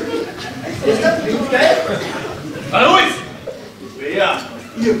 Ist das Blutgeld? Hallo ist! Wer?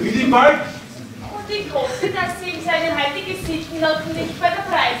 Ihr Willibald? Und ich hoffe, dass Sie ihm seine heutige Sittennoten nicht bei der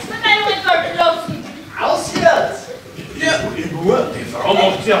Preisverteilung enthalten lassen. Aus jetzt! Ja, nur, die Frau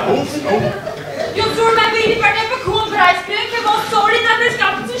macht ja Hoffnung. Ja, soll mein Willibald einen Parcours-Preis kriegen? Was soll ich dann das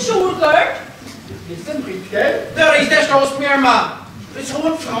ganze Schulgeld? Ist das Blutgeld? Der Ries, der stoßt mir immer. Wieso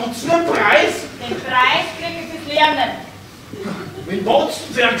hat Franz einen Preis? Den Preis kriege ich fürs Lernen. Mit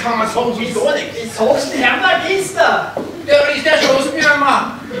Botzen werden kann man sagen, sie gar nichts. Ich sag's dem Herrn Magister. Der Ries, der stoßt mir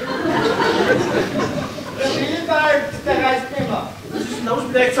immer. Der Willibald, der reißt nimmer. Was ist denn los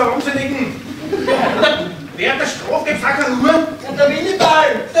mit euch Wahnsinnigen? Wer der Strafe gibt, sagt er nur. Und der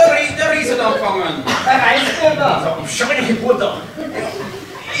Willibald, Der Ries hat angefangen. der reißt nimmer. So, scheuliche Bruder.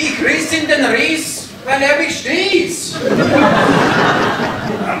 Ich riss in den Ries, weil er mich stieß.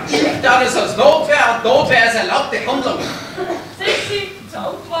 Ich tat es als Notwehr und Notwehr als erlaubte Handlung. Sind Sie zu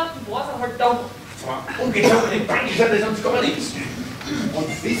antworten, was er halt da. Ungezogene Bank ist ja das sonst gar nichts.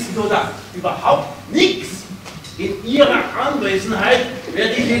 Und wissen du da überhaupt nichts? In ihrer Anwesenheit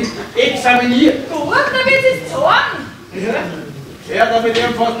werde ich ihn examinieren. Gut, dann wird es zorn. Ja? Er hat mit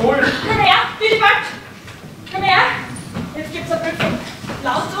ihrem fast wohl. Komm her, Willibald. Komm her. Jetzt gibt's eine Prüfung.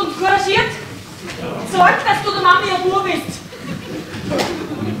 Laut und couragiert. Sorg, dass du der Mami ja Bub bist.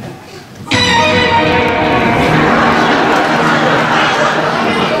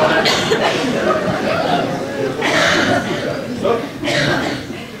 So.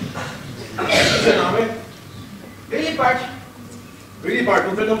 Was ist der Name? Willibald. Willibald,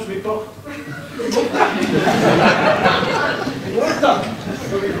 und wen haben's mitgebracht? Mutter!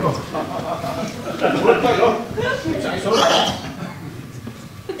 Mutter, ja. Sei so.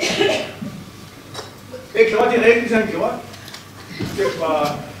 Ja klar, die Regeln sind klar. Das war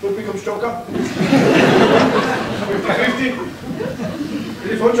Publikumsjoker. 50.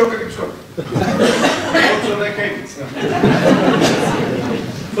 Telefonjoker gibt's gar nicht. Und so eine Erkenntnis.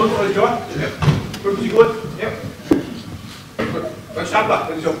 Sonst alles klar? Ja. Fühlen Sie gut? Ja. Gut. Dann starten wir,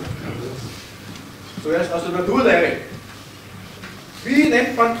 würde ich sagen. Zuerst aus der Naturlehre. Wie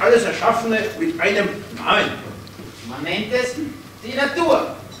nennt man alles Erschaffene mit einem Namen? Man nennt es die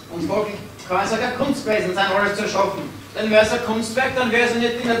Natur. Und folglich kann es auch ein Kunstwesen sein, alles zu erschaffen. Denn wäre es ein Kunstwerk, dann wäre es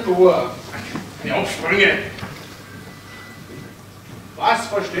nicht die Natur. Die Absprünge. Was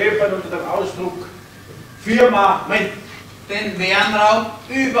versteht man unter dem Ausdruck Firmament? Den Wehrenraum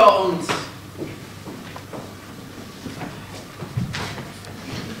über uns.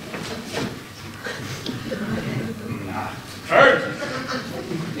 Schön.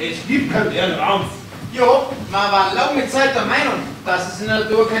 Es gibt keinen leeren Raum. Ja, man war lange Zeit der Meinung, dass es in der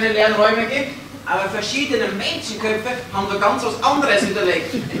Natur keine leeren Räume gibt, aber verschiedene Menschenköpfe haben da ganz was anderes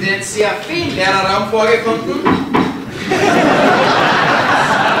hinterlegt, in denen sehr viel leerer Raum vorgefunden.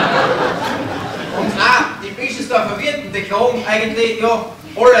 Und auch die Pischelsdorfer Wirten, die klagen eigentlich ja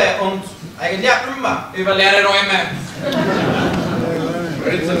alle und Eigentlich auch immer über leere Räume.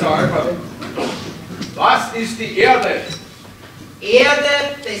 Was ist die Erde?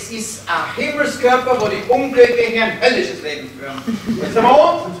 Erde, das ist ein Himmelskörper, wo die Unglücklichen ein höllisches Leben führen. Was ist der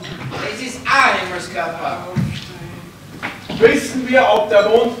Mond? Das ist auch ein Himmelskörper. Wissen wir, ob der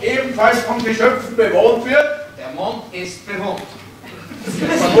Mond ebenfalls von Geschöpfen bewohnt wird? Der Mond ist bewohnt.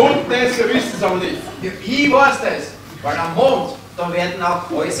 Vermuten es, wir wissen es aber nicht. Wie weiß das? Weil am Mond, da werden auch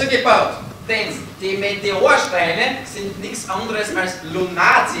Häuser gebaut. Denn die Meteorsteine sind nichts anderes als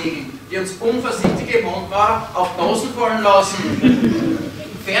Lunarzegel, die uns unvorsichtige Mondmauer auf Dosen fallen lassen.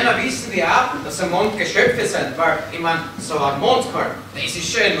 Ferner wissen wir auch, dass am Mond Geschöpfe sind, weil, ich meine, so ein Mondkalb, das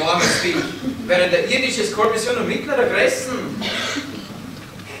ist schon ein enormes Bild. Während der irdische Kalb ist ja noch mittlerer Gressen.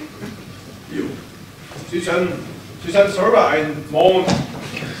 Sie sind selber ein Mond.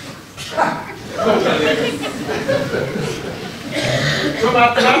 Zur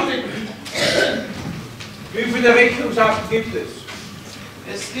Mathematik. Wie viele Rechnungsarten gibt es?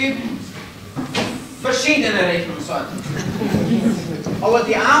 Es gibt verschiedene Rechnungsarten. Aber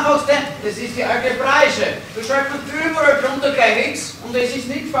die einfachste, das ist die algebraische. Da schreibt man überall drunter gleich x und das ist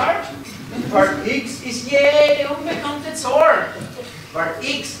nicht falsch. Weil x ist jede unbekannte Zahl. Weil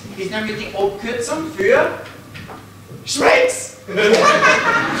x ist nämlich die Abkürzung für Schweiz.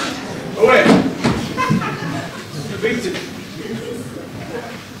 Ruhe! Witzig.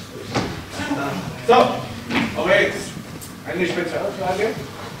 So, aber jetzt eine Spezialfrage.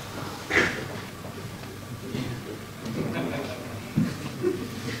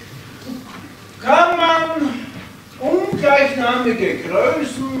 Kann man ungleichnamige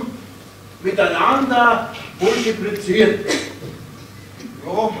Größen miteinander multiplizieren?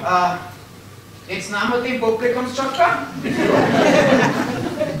 Jo, jetzt nehmen wir den Publikumsjoker.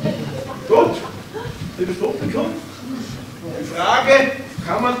 Gut, liebes Publikum, die Frage,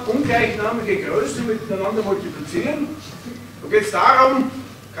 kann man ungleichnamige Größen miteinander multiplizieren? Da geht es darum,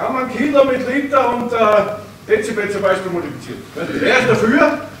 kann man Kinder mit Liter und Dezibel zum Beispiel multiplizieren. Wer ist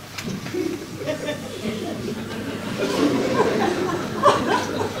dafür?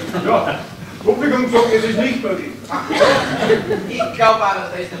 Ja, Publikum sagt, es ist nicht möglich. Ich glaube auch, dass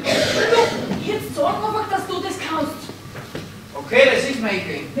das nicht ist. Jetzt sag einfach, dass du das kannst. Okay, das ist mein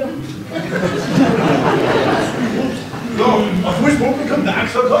Idee. So, auf das Publikum der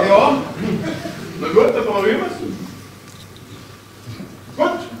Angst hat? Ja. Na gut, dann probieren wir es.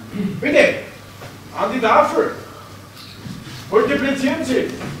 Gut, bitte, an die Tafel. Multiplizieren Sie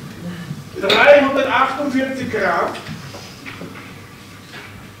 348 Gramm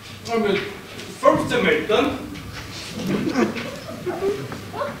Mit 15 Metern.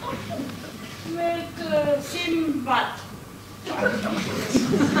 Mit 7 Watt. Der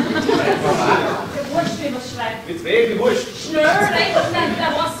Wurscht, wie was schreibt. mit wem wurscht. Schnell rechnen,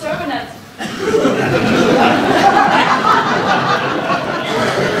 der weiß selber nicht.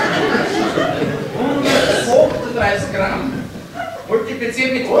 138 Gramm.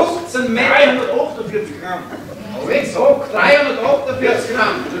 Multipliziert mit 15 Metern. 348 Gramm. Aber ich sag 348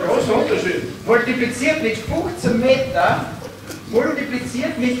 Gramm. Das ist ein großer Unterschied. Multipliziert mit 15 Meter.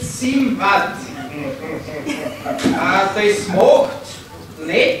 Multipliziert mit 7 Watt. Das macht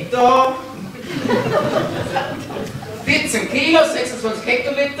netto 14 Kilo, 26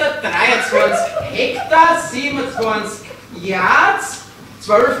 Hektoliter, 23 Hektar, 27 Yards,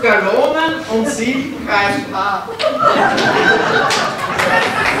 12 Gallonen und 7 km/h.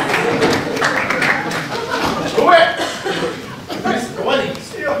 Ruhe! Du bist gar nichts.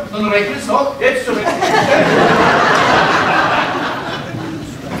 Ja. Dann rechnest du noch.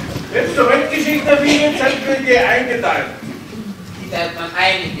 Jetzt zur Weltgeschichte, wie in Zeitblicke eingeteilt. Die teilt man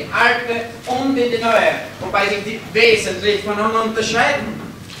ein in die alte und in die neue, wobei sich die wesentlich voneinander unterscheiden.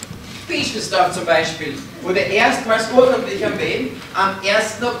 Pischelsdorf zum Beispiel wurde erstmals urkundlich erwähnt am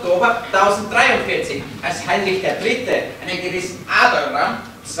 1. Oktober 1043, als Heinrich III. Einen gewissen Adolram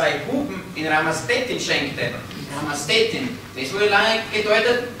 2 Buben in Ramastettin schenkte. Ramastettin, das wurde lange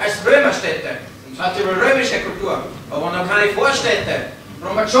gedeutet als Römerstädte. Und es hatte wohl römische Kultur, aber noch keine Vorstädte.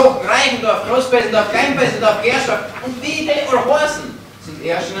 Romatschochen, Reichendorf, Großbessendorf, Kleinbessendorf, Gersdorf und wie die Orhosen sind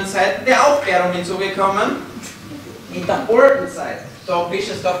erst in den Zeiten der Aufklärung hinzugekommen. In der alten Zeit, da hat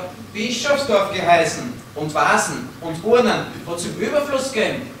Pischelsdorf Bischofsdorf geheißen und Vasen und Urnen hat es im Überfluss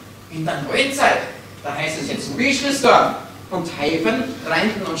gegeben. In der neuen Zeit, da heißt es jetzt Pischelsdorf und Heifen,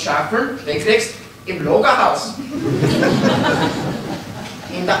 Reinten und Schaffeln, Stecktext, im Lagerhaus.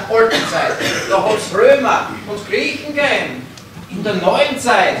 In der alten Zeit, da hat es Römer und Griechen gegeben. In der neuen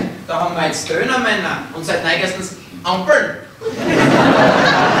Zeit, da haben wir jetzt Dönermänner und seit neuestens Ampeln.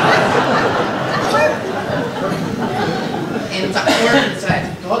 In der alten Zeit,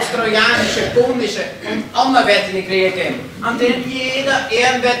 da hat es trojanische, punische und anderwertige Kriege gegeben, an denen jeder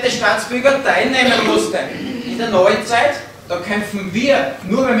ehrenwerte Staatsbürger teilnehmen musste. In der Neuzeit, da kämpfen wir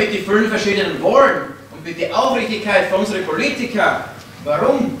nur mehr mit den vielen verschiedenen Wollen und mit der Aufrichtigkeit von unseren Politikern.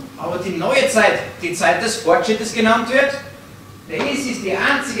 Warum aber die neue Zeit die Zeit des Fortschrittes genannt wird? Das ist die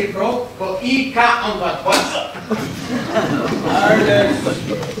einzige Frage, wo ich keine Antwort weiß.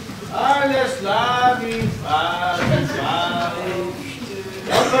 Alles lag wie Faden,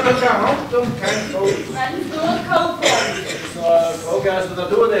 das war doch keine Hand und kein Kopf. Nein, nur ein Kopf. So eine Frage aus der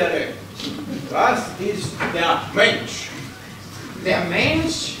Naturlehre. Was ist der Mensch? Der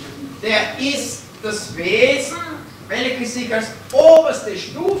Mensch, der ist das Wesen, welches sich als oberste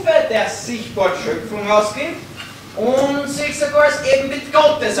Stufe der sichtbaren Schöpfung ausgibt und sich sogar als Ebenbild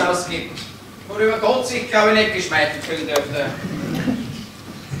Gottes ausgibt. Worüber Gott sich, glaube ich, nicht geschmeichelt fühlen dürfte.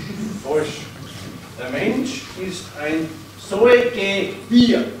 Falsch. Der Mensch ist ein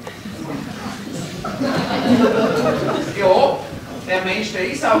Säugetier. Ja, der Mensch, der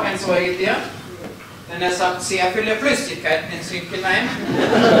ist auch ein Säugetier, denn er saugt sehr viele Flüssigkeiten in sich hinein.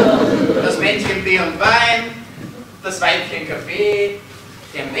 Das Männchen Bier und Wein, das Weibchen Kaffee.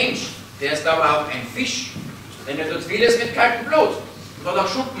 Der Mensch, der ist aber auch ein Fisch, denn er tut vieles mit kaltem Blut und hat auch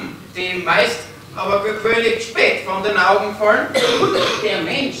Schuppen, die ihm meist aber gewöhnlich spät von den Augen fallen. Der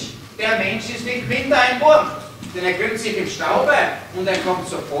Mensch ist nicht minder ein Wurm, denn er krümmt sich im Staube und er kommt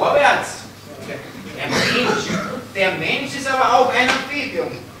so vorwärts. Der Mensch ist aber auch ein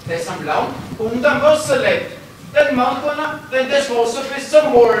Amphibium, das am Land und am Wasser lebt. Denn manchmal, wenn das Wasser bis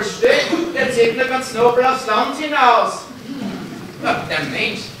zum Hals steht, der zieht nur ganz nobel aufs Land hinaus. Ja, der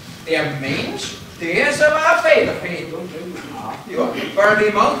Mensch, der ist aber ein Federfeld. Ja, weil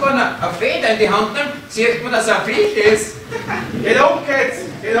wie manchmal eine Feder in die Hand nimmt, sieht man, dass er ein Viech ist. Genug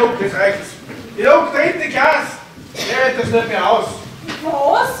jetzt reicht's. Genug, 3. Klasse. Der hält das nicht mehr aus.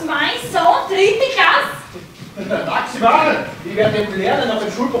 Was? Mein Sohn, 3. Klasse? Maximal. Ich werde dem lernen, auf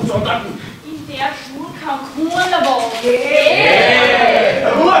dem Schulbuch zu andanken. In der Schule kann keiner wohnen. Yeah.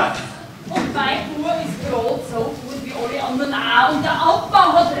 Ruhe! Und mein Bub ist gerade so gut wie alle anderen auch. Und der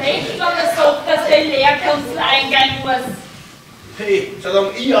Abmann hat recht, wenn er sagt, dass der Lehrkanzlei eingehen muss. Hey, solange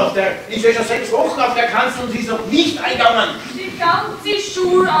ich stehe schon 6 Wochen auf der Kanzel und sie ist noch nicht eingegangen. Die ganze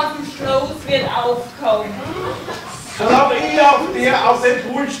Schule auf dem Schloss wird aufgehoben. Solange ich auf dem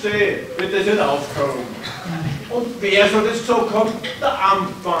Pool stehe, wird das nicht aufgehoben. Und wer soll das gesagt haben? Der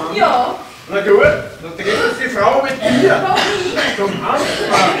Amtmann. Ja. Na gut, dann geht jetzt die Frau mit mir. Warum? Zum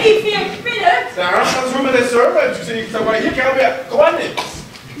Amtmann. Ich fürchte mich nicht. Der Amtmann soll mir das selber ins Gesicht sagen, aber hier glaube ich gar nichts.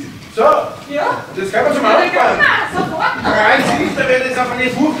 So, Ja. das kann man zum Ja, Amtmann. sofort. Rein sich, da wird jetzt auf eine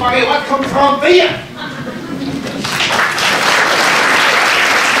furchtbare Art konfrontiert.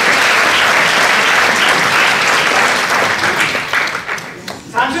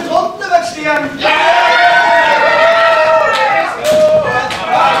 Sind Sie drunten über die Stirn? Ja!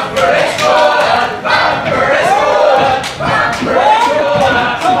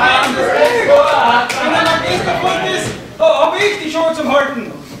 Hab ich die Schule zum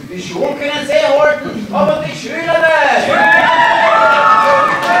Halten? Die Schulen können sie halten, aber die Schüler nicht.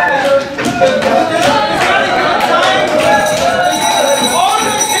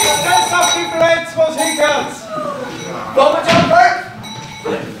 Ohne Sichtfest auf die Plätze, was hingehört. Kommen Sie am Berg!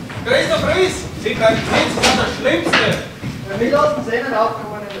 Christoph Ries, Sie bleiben stehen, Sie sind das Schlimmste. Wir lassen Sie nicht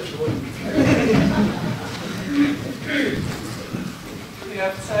aufkommen in der Schule.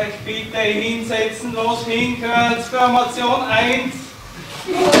 Jetzt euch bitte hinsetzen, los hingehört, Formation 1.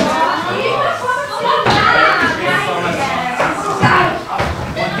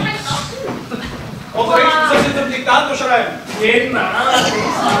 Und richten Sie sich zum Diktator schreiben.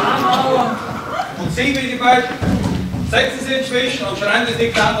 Und Sie, wie die beiden, setzen Sie inzwischen und schreiben den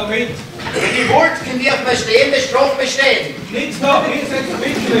Diktator mit. Wenn die wollt, könnt ihr auf bestehende Strophe bestehen. Nichts noch hinsetzen,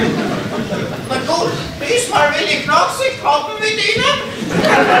 mitschreiben. Na gut, diesmal will ich Nachsicht haben mit Ihnen.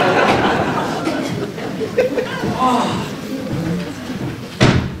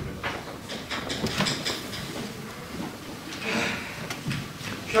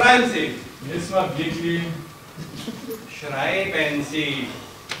 Schreiben Sie. Müssen wir wirklich. Schreiben Sie.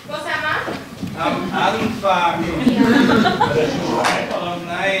 Was haben wir? Am Anfang.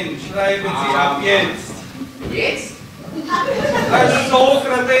 Nein, schreiben Sie ab jetzt. Jetzt? Als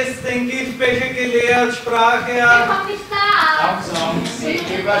Sokrates den Giftbecher gelehrt, sprach Ich er. komm nicht da. Langsam. Sie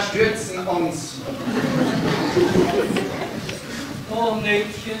überstürzen uns. Oh,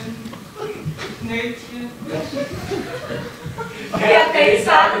 Nettchen. Nettchen. Hört der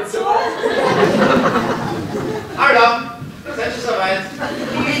Sache zu? Hallo, sind Sie soweit?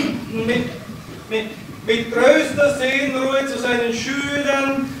 mit größter Seelenruhe zu seinen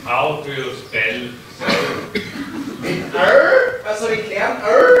Schülern. How do you spell soll? Mit Öl, also ich lerne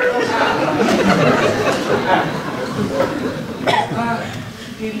Öl.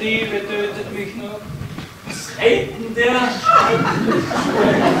 Die Liebe tötet mich noch. Was hält denn der?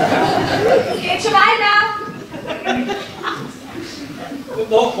 Geht schon weiter. Und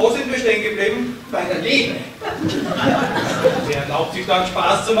wo sind wir stehen geblieben? Bei der Liebe. Wer erlaubt sich dann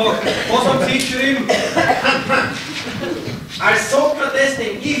Spaß zu machen? Was haben Sie geschrieben? Als Sokrates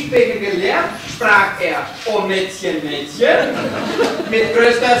den Giftbecher geleert, sprach er, O Nettchen, Nettchen, mit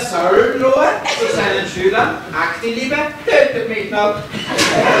größter Seelenruhe zu seinen Schülern, ach die Liebe tötet mich noch.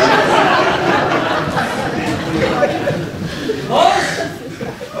 Was?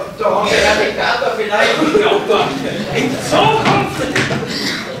 Da haben wir Herr Diktator vielleicht. Ja, da. In Zukunft!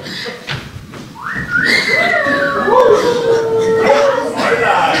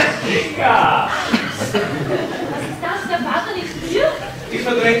 Holla, Dinger! Was ist das? Der Vater liegt hier? Ich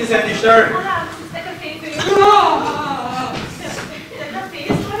vertrete seine Stelle. Aha, das ist der Kaffee für ihn. Der Kaffee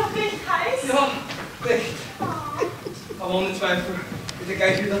ist wohl noch recht heiß. Ja, recht. Aber ohne Zweifel wird er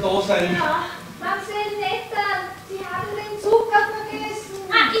gleich wieder da sein. Ja. Mamsell-Nettern, Sie haben den Zucker vergessen.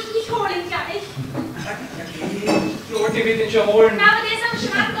 Ah, ich hole ihn gleich. Die Alte wird ihn schon holen. Na, aber der ist am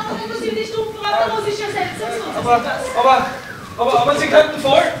Schrank noch und muss ihm die Stufen rauf, da muss ich schon setzen. Aber Sie könnten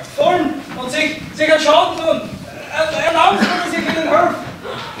vollen und sich einen Schaden tun. Erlauben Sie, dass ich Ihnen helfe.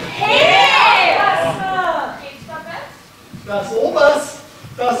 Hey! Was geht's dabei? Das Obers!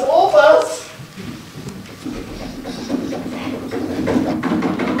 Das Obers!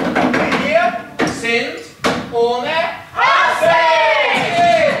 Wir sind ohne Hasse!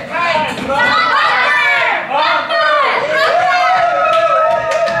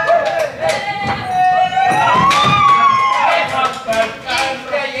 Kein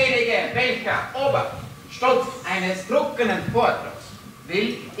derjenige, welcher Oberstutz eines druckenden Vortrags will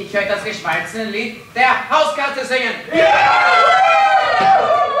ich euch das geschmalzene Lied der Hauskatze singen.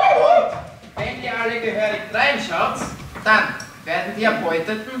 Und wenn ihr alle gehörig reinschaut, dann werden die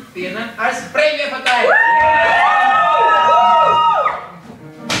erbeuteten Birnen als Prämie verteilt.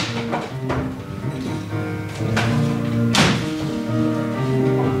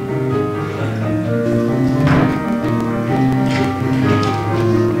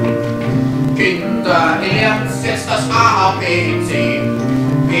 Kinder, ihr lernt jetzt das A, B, C.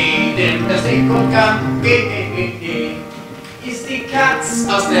 Wie dem das Dick und kann, G. Ist die Katz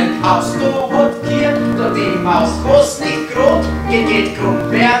aus dem Haus gerotiert und die Maus groß nicht rot, geht krumm,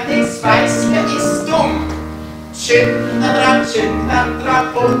 wer nichts weiß, der ist dumm. Chinnadra,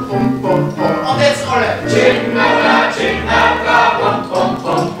 bum, bum, bum, bum. Und jetzt alle. Chinnadra, bum, bum,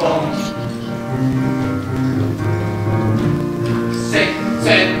 bum, bum.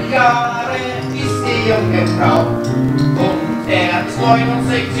 16 Jahre ist die junge Frau und er ist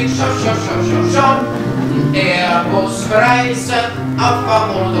 69, schon. Er muss verreisen auf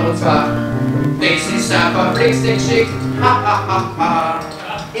Vermut und zwar, das ist aber flixig geschickt, ha.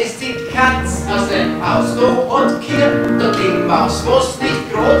 Ist die Katz aus dem Haus gerottiert und die Maus wusste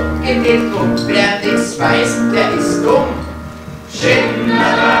nicht rot, geht gut, wer nichts weiß, der ist dumm.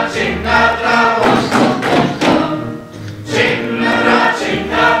 Chinnadra, bum, bum, bum, bum. Chinnadra,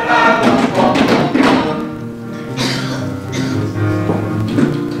 bum, bum, bum, bum.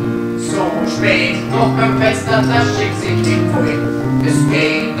 So spät noch am Fenster, das schickt sich nicht wohin. Es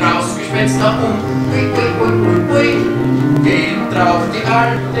gehen draus Gespenster ui. Gehen drauf die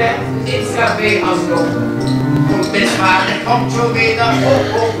Alte ins Kaffeehaus und das Fahrrad kommt schon wieder,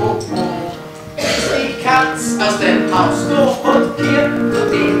 ho. Ist die Katz aus dem Haus gerottiert und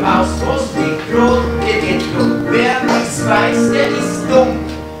die Maus muss nicht rot, geht gut, wer nichts weiß, der ist dumm.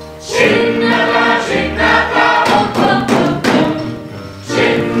 Chinnadra, bum, bum, bum, bum.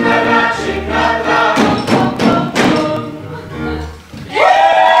 Chinnadra, bum, bum, bum, bum.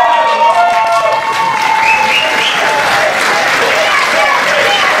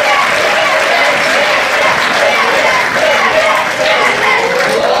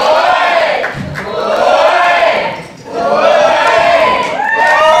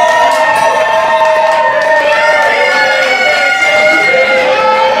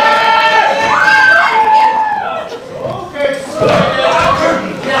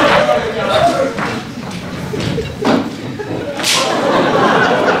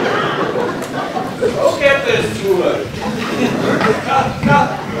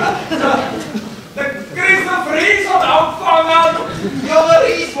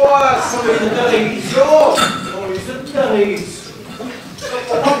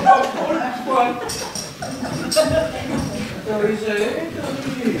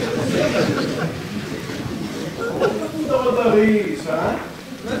 Paris, hä?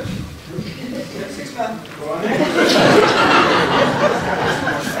 Gar nicht.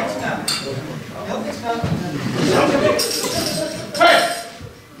 Hey!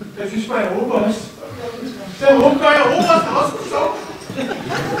 Das ist mein Oberst. Der hat mein Oberst ausgesagt.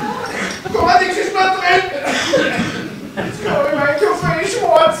 Gar nichts ist mehr drin. Jetzt kann ich meinen Kaffee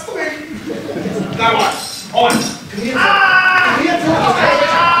schwarz trinken. Na was? Und?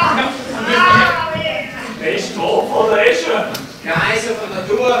 Ist doof oder ist er? Geiser von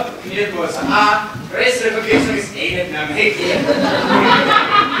Natur, mir tut's auch. Größere Vergessung ist eh nicht mehr am Heck.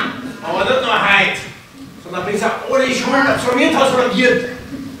 Aber nicht nur heute, sondern bis er alle Schulen absolviert hast oder wird.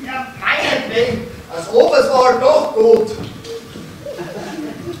 Ja, meinetwegen. Als Oberst war er doch gut.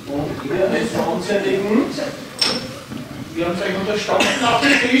 Und ihr nicht Wahnsinnigen? Wir haben euch unterstanden auf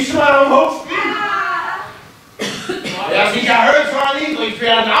den Füßen herumhupfen. Ja, sicher hört vor niedrig, wir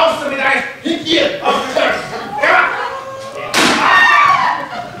werden raus damit euch hinter dir auf den Stöck. Ja!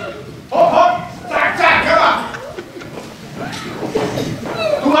 Hopp, hopp! Zack, zack, komm mal!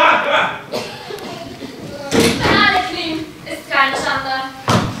 Du mal, komm mal! Alle Klim ist keine Schande.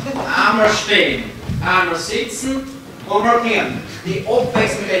 Einmal stehen, einmal sitzen und markieren. Die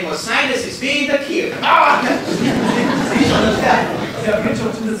Abwechslung mit dem was sein, das ist wie in der Kirche. Ah! Ja,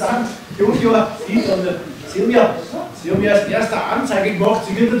 Wirtschaftsintendanten Junior, Sie haben ja als erster Anzeige gemacht,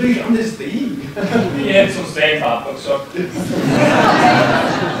 Sie wird natürlich anders stehen. Ich hätte es uns den Vater gesagt.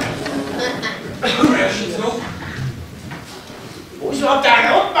 Erstens noch. Wo ist überhaupt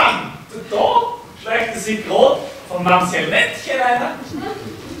der Rotmann? Da schleicht er sich gerade von Mamsell Nettchen einer.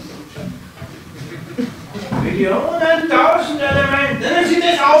 Millionen, tausend Elemente. Nennen Sie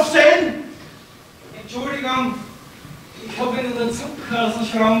das Aufsehen? Entschuldigung, ich habe Ihnen den Zucker aus dem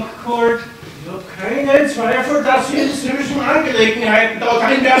Schrank geholt. Ich habe keine Zweifel, dass Sie in zwischen Angelegenheiten da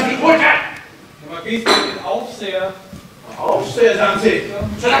drin werden geholt hat. Der Magister, den Aufseher. Aufseher, sagen Sie.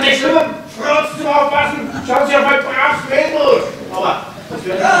 Schon hat der schlimmen Franz zum Aufpassen. Schauen Sie auf mein braves Mädel. Aber das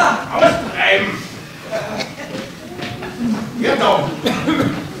wird austreiben. Ja, doch.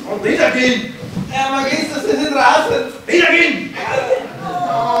 Und niedergehen. Herr Magister, Sie sind rasend. Niedergehen.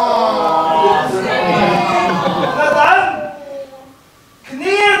 Na dann,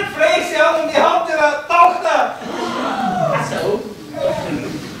 kniet, frägt Sie an um die Hand Ihrer Tochter. Ach so.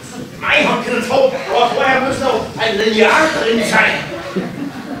 Mein Handgriff, aber vorher muss noch ein Lineal drin sein.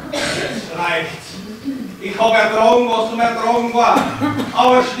 Das reicht. Ich habe ertragen, was zum Ertragen war.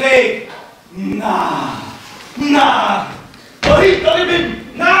 Aber schlägt. Na. Wohin, da ich bin?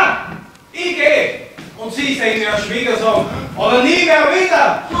 Na. Ich gehe. Und Sie sehen mir als Schwiegersohn. Oder nie mehr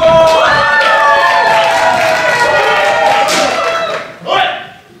wieder.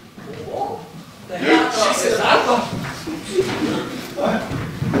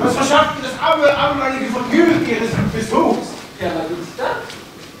 Was verschafft Ihnen das abmalige Vergnügen Ihres Besuchs? Ja, Magister,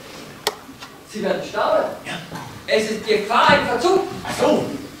 Sie werden staunen. Ja. Es ist Gefahr im Verzug. Ach so.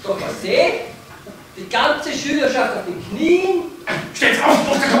 Doch ich sehe, die ganze Schülerschaft auf den Knien. Stell's auf,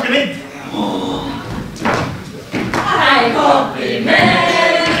 das ist ein Kompliment. Ein Kompliment.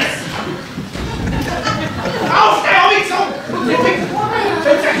 Auf, der Horizont!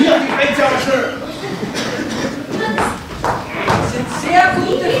 Setz ja hier auf die Grenze, aber schnell. Das sind sehr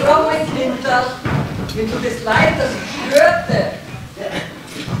gute Frauen, Kinder. Mir tut es leid, dass ich störte.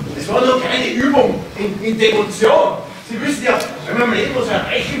 Es war nur keine Übung in Devotion. Sie wissen ja, wenn man im Leben was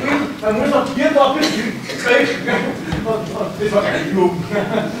erreichen will, dann muss man hier da ein bisschen kriechen. Und das war keine Übung.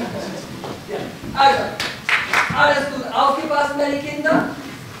 Also, alles gut aufgepasst, meine Kinder.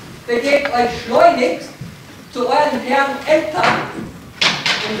 Begebt euch schleunigst zu euren Herren Eltern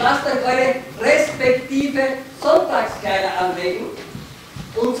und lasst euch eure respektive Sonntagskleider anlegen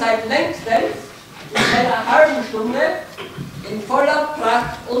und seid längstens in einer halben Stunde in voller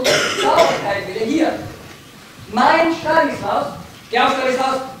Pracht und Sauberkeit wieder hier. Mein Stanislaus, steh auf,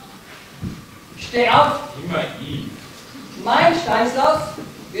 Stanislaus, steh auf. Immer ich. Mein Stanislaus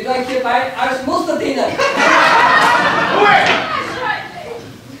wird euch hierbei als Muster dienen. Ruhe!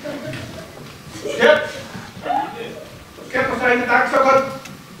 Stirb! Das gehört noch einen Tag so gut.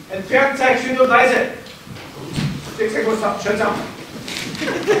 Entfernt seid schön und leise. Steck's euch was ab, schön zusammen.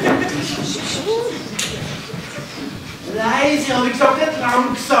 Leise, habe ich gesagt, nicht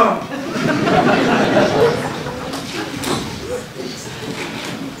langsam.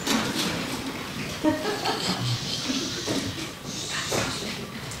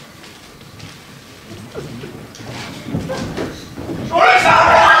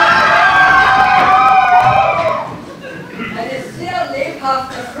 Eine sehr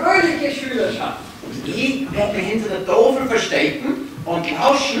lebhafte, fröhliche Schülerschaft. Ich werde mich hinter der Tafel verstecken und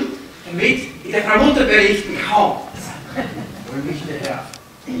lauschen, damit ich der Frau Mutter berichten kann. Wollen mich der Herr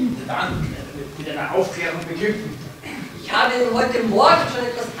Intendant mit einer Aufklärung beglücken? Ich habe Ihnen heute Morgen schon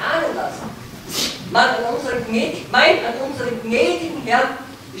etwas ahnen lassen. Mein an unseren gnädigen Herrn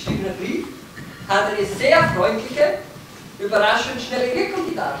geschriebener Brief hat eine sehr freundliche, überraschend schnelle Wirkung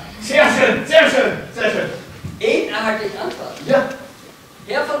getan. Sehr schön, sehr schön, sehr schön. Eben erhalte ich Antwort. Ja.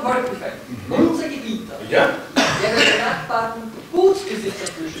 Herr von Wolkenfeld, unser Gebieter, Ja. der den benachbarten Gutsbesitzer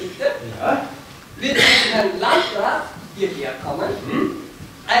zustimmte, Ja. wird mit Herrn Landrat hierher kommen,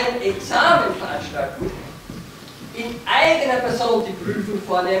 ein Examen veranstalten, in eigener Person die Prüfung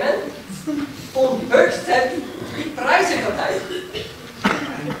vornehmen und höchstzeitig die Preise verteilen.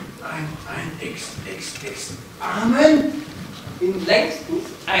 Ein Examen? In längstens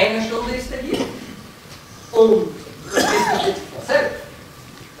einer Stunde ist er hier. Und es ist jetzt selbst,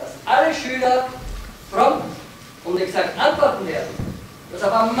 dass alle Schüler prompt und exakt antworten werden, dass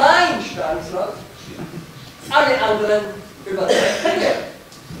aber mein Stanislaus alle anderen übertreffen wird.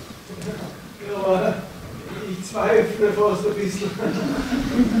 Ja, ich zweifle fast ein bisschen.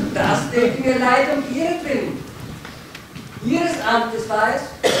 Das tut mir leid um ihretwillen. Ihres Amtes war es,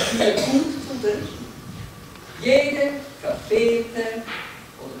 Schüler gut zu unterrichten. Jede verfehlte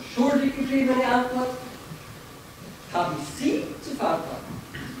oder schuldig gebliebene Antwort haben Sie zu verantworten.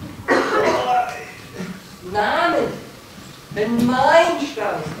 Namen, wenn mein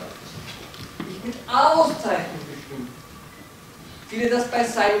Stanislaus nicht mit Auszeichnung bestimmt, fiele das bei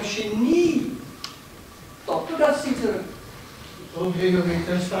seinem Genie doppelt auf Sie zurück. Okay,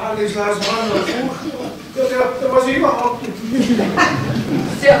 der Stanislaus war noch furchtbar. Der war überhaupt nicht.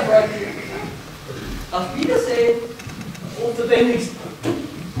 Sehr freundlich. Auf Wiedersehen. Unter denigst.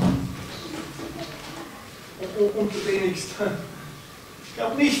 Unter denigst. Ich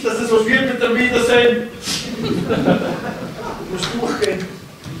glaube nicht, dass es was wird mit dem Wiedersehen. Ich muss durchgehen.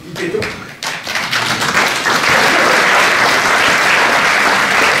 Ich gehe durch.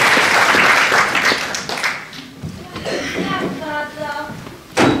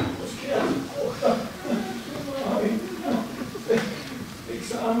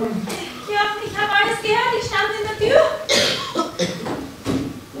 Ich habe alles gehört, ich stand in der Tür.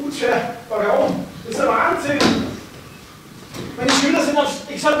 Gut, Herr Baron, das ist ein Wahnsinn. Meine Schüler sind aufs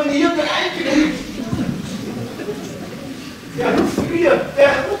Examinieren eingelegt. Der ruft mir.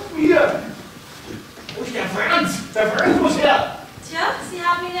 Und der Franz muss her. Tja, Sie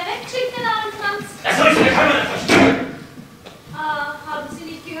haben ihn ja weggeschickt, den armen Franz. Er soll seine Kamera verstellen. Haben Sie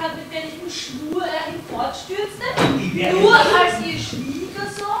nicht gehört, mit welchem Schwur er hinfortstürzte? Nur als Ihr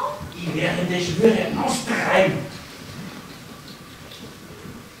Schwiegersohn? Ich werde die Schwüre austreiben.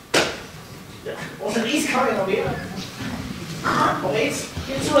 Ja, was er ist, kann ich noch mehr. Aber jetzt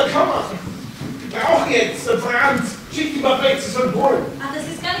geht's zu der Kammer. Ich brauche jetzt den Franz. Schick ihm mal Plätze zum Holen. Das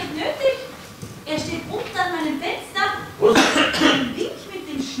ist gar nicht nötig. Er steht unten an meinem Fenster. Was? Wink mit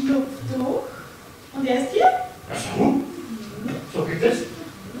dem Schnupftuch. Und er ist hier. Ach so? So geht es?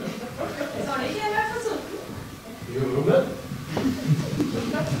 Soll ich einmal versuchen? Ja, warum nicht?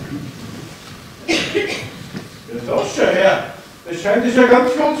 Ja, das schon her. Das scheint ja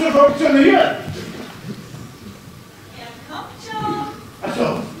ganz gut zu funktionieren. Er kommt schon. Ach so.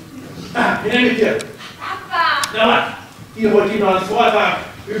 Wie nenne ich dir? Papa. Na was? Ihr wollt Ihnen noch einen Vortrag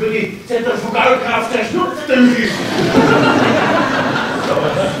über die Zentrifugalkraft der Schnupfdüse.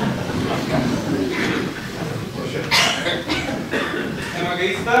 Herr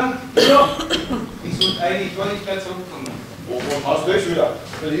Magister? Ja. Ich sollte eigentlich gar nicht mehr zurückkommen. Wovon hast du das wieder?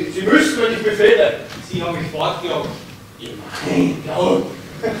 Sie müssen, wenn ich befehle. Sie haben mich fortgelockt. Mein Gott.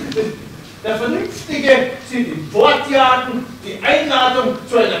 Der Vernünftige sieht im Fortjagen die Einladung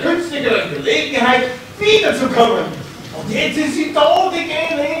zu einer günstigeren Gelegenheit, wiederzukommen. Und jetzt ist sie da, die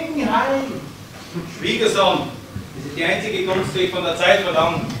Gelegenheit. Schwiegersohn, das ist die einzige Gunst, die ich von der Zeit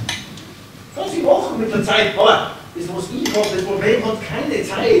verlange. Kann sie machen mit der Zeit, aber das, was ich habe, das Problem hat keine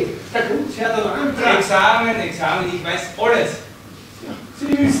Zeit. Der Grundherr der Antrag. Examen, ich weiß alles. Sie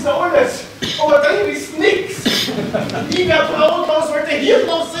wissen alles, aber dann ist nichts. Ich wär brautlos, weil der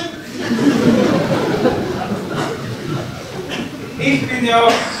hirnlos sind. Ich bin ja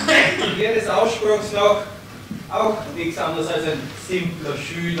Ihres Ausspruchs nach auch nichts anderes als ein simpler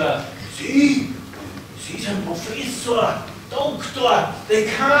Schüler. Sie sind Professor, Doktor,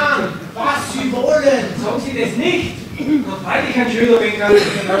 Dekan, was Sie wollen. Sagen Sie das nicht? Und weil ich ein Schüler bin, kann ich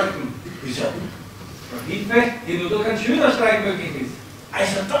Ihnen helfen. Wieso? Hilfe, die nur durch einen Schülerstreik möglich ist.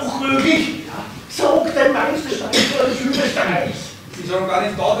 Also doch möglich? Ja. Sag den Meisterstreich oder den Schülerstreich. Sie sollen gar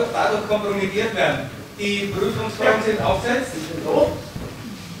nicht dadurch kompromittiert werden. Die Prüfungsfragen sind aufgesetzt. So.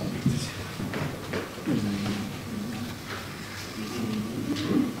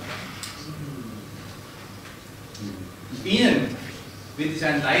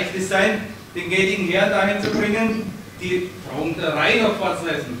 kein leichtes sein, den gnädigen Herrn dahin zu bringen, die Fragen der Reihe noch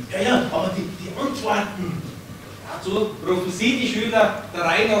fortzulesen. Ja, aber die Antworten. Dazu rufen Sie die Schüler der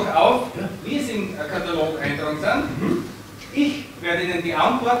Reihe noch auf, wie es im Katalog eintragen sind. Ich werde Ihnen die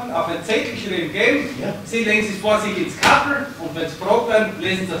Antworten auf ein Zettel geschrieben geben. Sie legen sie vor sich ins Kappel und wenn es braucht werden,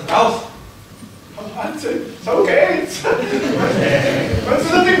 lesen Sie das raus. Wahnsinn, so geht's. Wenn Sie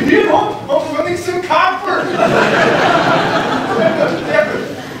das im Hirn haben, haben wir nichts im Kappel. Sehr gut.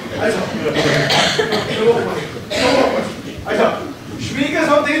 Also,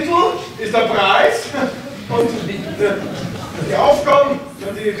 Schwiegersohn-Titel ist der Preis und die Aufgaben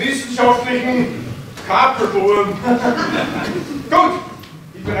sind die wissenschaftlichen Kappelbuben. Gut,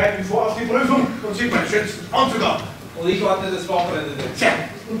 ich bereite mich vor auf die Prüfung und ziehe meinen schönsten Anzug an. Und ich warte das Vorbereitete. Sehr.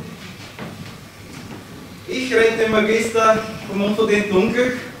 Ich rede dem Magister vom unverdienten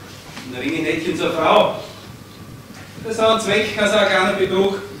Unglück und ringe Nettchen zur Frau. Das hat einen Zweck, kann es auch ein kleiner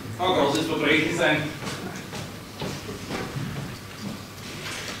Betrug, kann ein großes Verbrechen sein.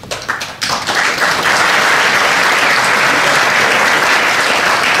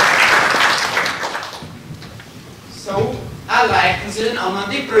 So erleichtern Sie den anderen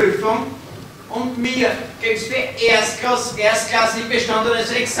die Prüfung und mir gibt es für erstklassig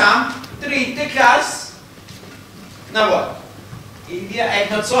bestandenes Examen, 3. Klasse. Na warte, ich will euch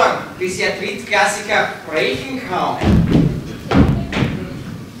noch sagen, bis ihr Drittklassiker sprechen kann.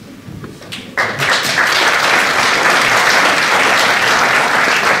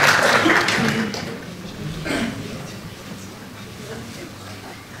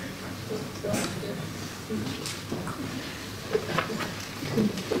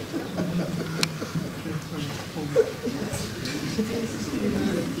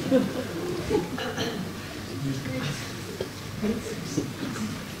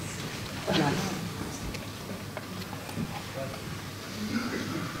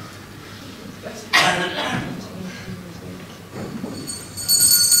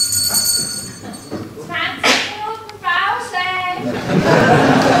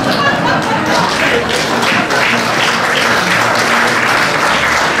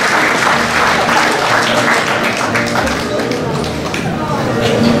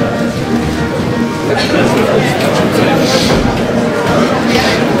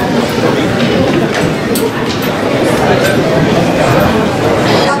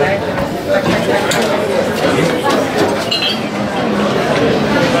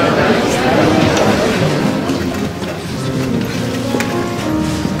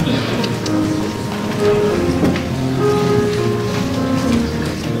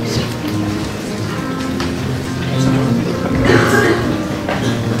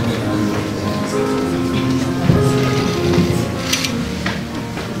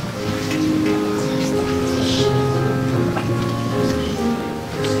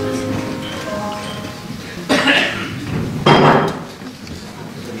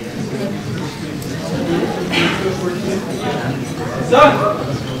 So,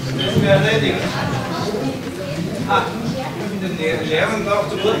 das wäre erledigt. Die Lehrern auch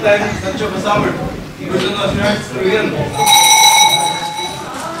zum Urteilen sind schon versammelt. Ich muss nur noch schnell instruieren.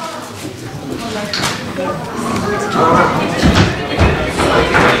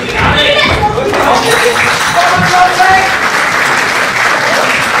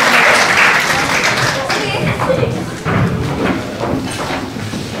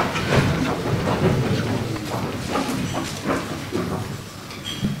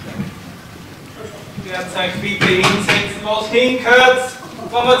 Euch bitte hinsetzen, was hingehört.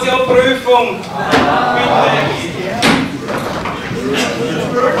 Formationsprüfung.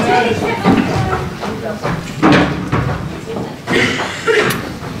 Bitte.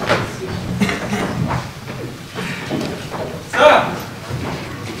 So.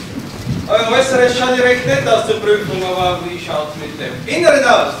 Euer Äußeres schaut ja recht nett aus zur Prüfung, aber wie schaut es mit dem Inneren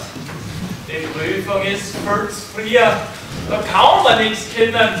aus? Die Prüfung ist viel zu früh. Da kann man nichts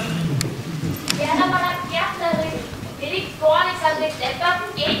kennen. Jänner von der Gärtnerin, mir liegt gar nichts an den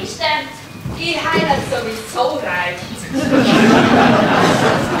depperten Gegenständen. Die Heiner sowieso reicht. Ich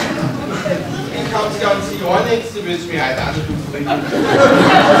kann das ganze Jahr nichts, du willst mich heute auch nicht umbringen.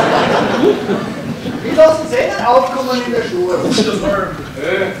 Wie lassen Sie denn aufkommen in der Schule?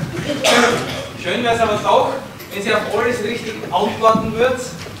 Schön wäre es aber doch, wenn Sie auf alles richtig antworten würdet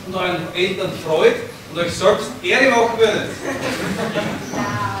und euren Eltern freut und euch selbst Ehre machen würdet.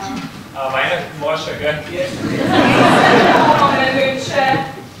 Weihnachten war schon, gell? Meine Wünsche.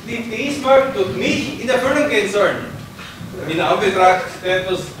 Die diesmal durch mich in Erfüllung gehen sollen. In Anbetracht der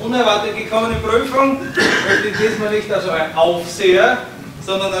etwas unerwartet gekommenen Prüfung möchte ich diesmal nicht als euer Aufseher,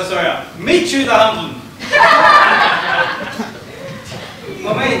 sondern als euer Mitschüler handeln. Und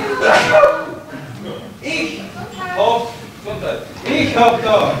Moment. Ich hab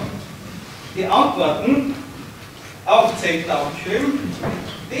da die Antworten auf Zettel aufgeschrieben.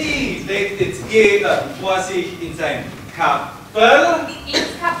 Die legt jetzt jeder vor sich in sein Kappel.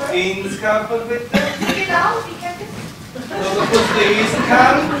 Ins Kappel bitte. Genau, ich hätte Oder was lesen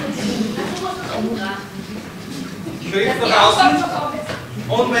kann. Schrift nach außen.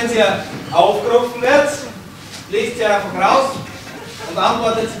 Und wenn sie aufgerufen wird, lest sie einfach raus und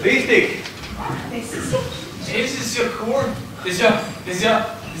antwortet richtig. Das ist ja cool. Das ist ja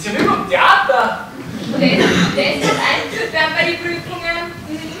wie beim Theater. Das wird eingeführt werden bei den Prüfungen.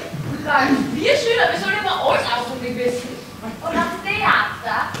 Weil wir Schüler, wir sollen immer alles auswendig wissen. Und am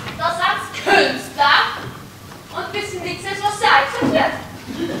Theater, da sind Künstler und wissen nichts, was gesagt wird.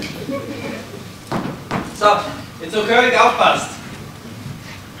 So, jetzt so gehörig aufpasst.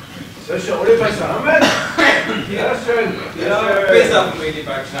 Sind schon alle beisammen? Ja, schön. Ja, bis auf den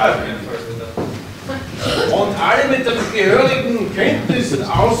Medibag schnallen. Und alle mit den gehörigen Kenntnissen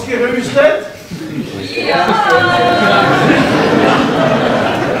ausgerüstet? Ja!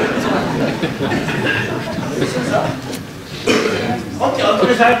 Und die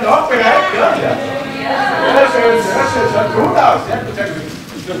andere Seite auch bereit? Ja, ja. Sehr schön, schaut gut aus. Sehr gut, sehr gut.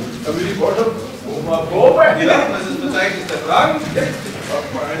 Da würde ich vorschlagen, machen wir eine Probe. Ja, das ist Verzeichnis der Fragen.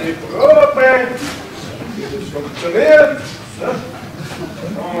 Machen wir eine Probe. Wie das funktioniert. Dann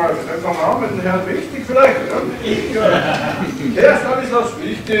fangen wir an mit dem Herrn Wichtig vielleicht. Herr Stanislaus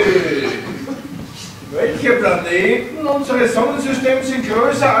Wichtig. Welche Planeten unseres Sonnensystems sind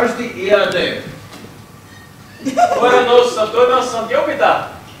größer als die Erde? Uranus, Saturnus und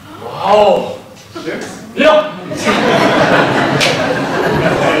Jupiter. Wow! Ja!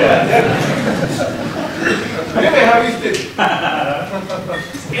 Liebe Herr Wichtig!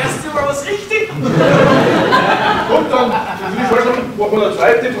 Das erste Mal was richtig. Und dann würde ich vorschlagen, machen wir eine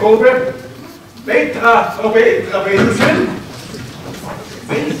zweite Probe. Trapezen.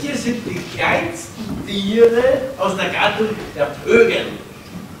 Welche sind die kleinsten Tiere aus der Gattung der Vögel?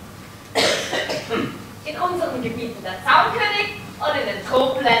 In unseren Gebieten der Zaunkönig und in den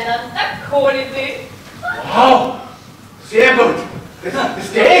Tropenländern der Kolibri. Wow! Sehr gut! Das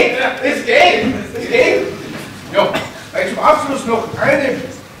geht! Ja, zum Abschluss noch eine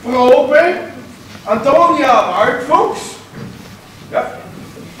Probe. Antonia Waldfuchs. Ja.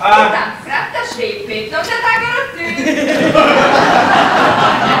 Der Schwebpeter und der Dagerotü.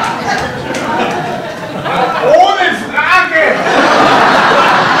 Ohne Frage!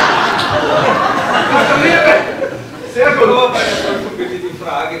 Gratuliere! Sehr gut. Nur bei der Prüfung bitte die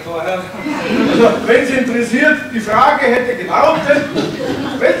Frage vorher. Also, wenn Sie interessiert, die Frage hätte gelautet,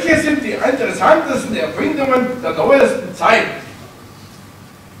 welche sind die interessantesten Erfindungen der neuesten Zeit?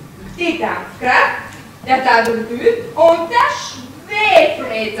 Die Dampfkraft, der Dagerotü und der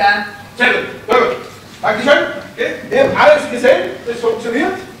Schwebpeter. Sehr gut, sehr gut. Dankeschön. Wir haben alles gesehen, das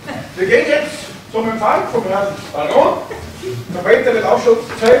funktioniert. Wir gehen jetzt zum Empfang vom Herrn Baron. Der Peter wird auch schon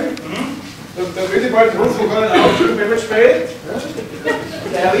zeigen. Dann will ich bald rufen, gar nicht aufstehen, wenn es spät.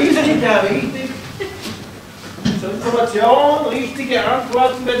 Der Herr Wichtig. Zur Information, richtige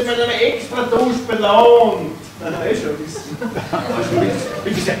Antworten werden mit einer extra Dose belohnt. Schon wissen.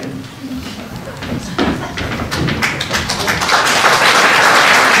 Bitte sehr.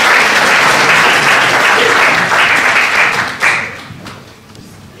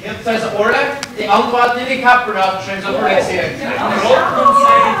 Jetzt also alle die Antworten in die Kappel aufgeschrieben, so produziert.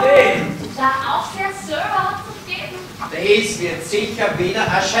 Der Aufseher selber hat es gegeben. Das wird sicher wieder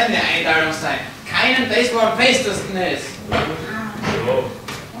eine schöne Einteilung sein. Keinen das, wo am festesten ist.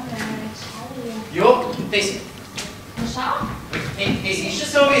 Jo, das ist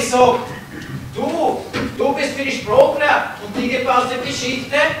schon sowieso. Du bist für die Sprachler und die gebaute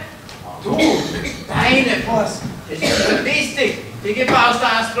Geschichte. Du, deine Post, das ist Statistik, die gebaute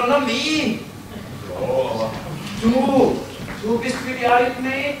Astronomie. Du bist für die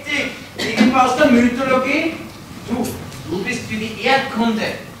Arithmetik, die gebaute Mythologie. Du bist für die Erdkunde,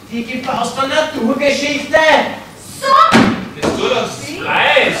 die gebaute Naturgeschichte. So! Bist du das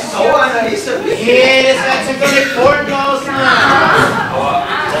Fleiß? So einer ist er. Hey, das wird sich doch nicht folgen lassen. Aber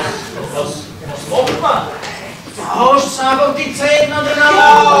was macht man? Tauscht einfach die Zähne an den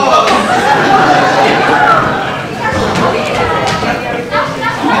Augen.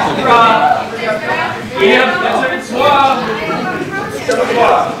 Ihr habt jetzt vor.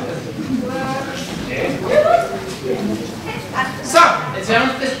 So, jetzt werden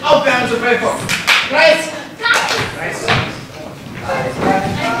wir uns das aufwärmen zur Prüfung. Kreis!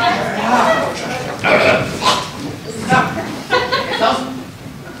 So, jetzt los.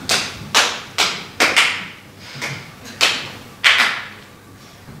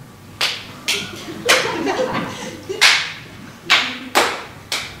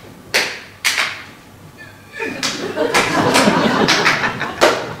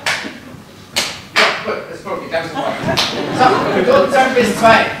 bis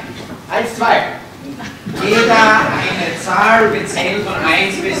 2. 1, 2. Jeder eine Zahl bezählt von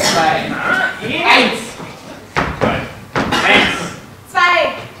 1 bis 2. 1. 2. 2,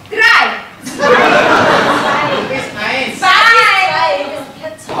 3. Du bist 1. 2.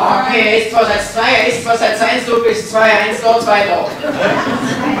 Okay, er ist zwar seit 2, er ist zwar seit 1, du bist 2, 1 da, 2 da.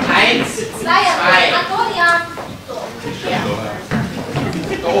 1, 2. Antonia.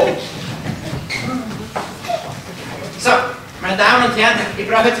 So, meine Damen und Herren, ich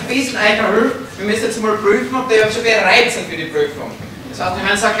brauche jetzt ein bisschen eurer Hilfe. Wir müssen jetzt mal prüfen, ob die schon bereit sind für die Prüfung. Das heißt, wir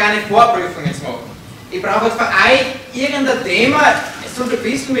werden so eine kleine Vorprüfung jetzt machen. Ich brauche jetzt von euch irgendein Thema, es soll ein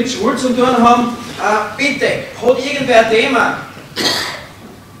bisschen mit Schule zu tun haben. Bitte, hat irgendwer ein Thema?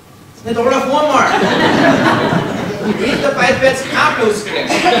 Nicht alle auf einmal. Die Mitarbeit wird es kein Plus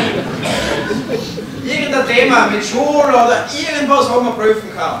kriegen. Irgendein Thema mit Schule oder irgendwas, was man prüfen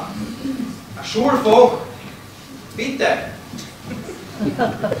kann. Ein Schulfach. Bitte.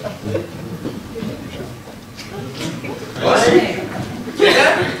 Was? Bitte?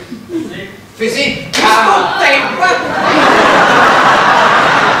 Physik.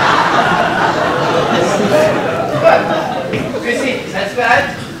 Physik, seid ihr bereit?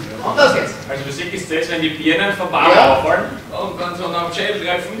 Und los geht's. Also Physik ist das, wenn die Birnen vom Baum auffallen und dann so nach dem Schädel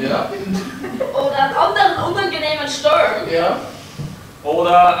treffen. Ja. Oder einen anderen unangenehmen Stern. Ja.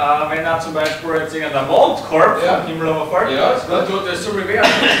 Oder wenn er zum Beispiel jetzt irgendein Mondkorb vom Himmel runterfällt, dann tut das so wie weh. Ja,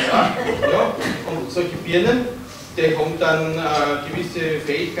 und solche Birnen, die haben dann gewisse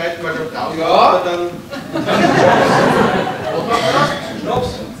Fähigkeiten, weil der Braun dann. Was macht er das? Schnaps?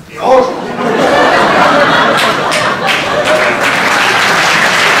 Ja, Auf.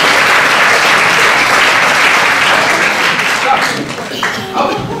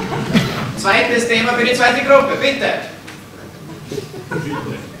 Zweites Thema für die zweite Gruppe, bitte.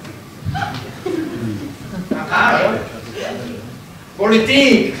 Aha.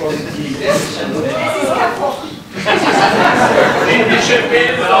 Politik. Politik. Das ist schon gut. Das ist kein Fach. Politische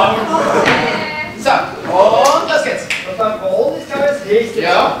Bildung. So, und los geht's. Der Baron ist, glaube ich, das Nächste.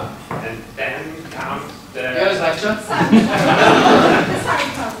 Ja. Und dann kam der... Ja, das reicht schon.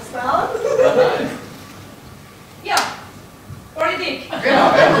 Ja, Politik. Genau.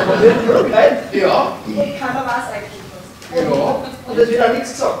 Und wird nur bereit. Ja. Und keiner weiß eigentlich was. Ja. Und es wird auch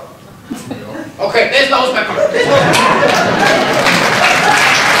nichts gesagt. Okay, das ist los, mein Freund.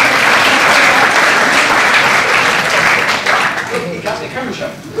 Ich glaube, die können wir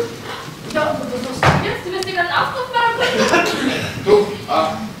schon. Ja, und was machst du jetzt? Du wirst dir gerade aufgenommen. Du,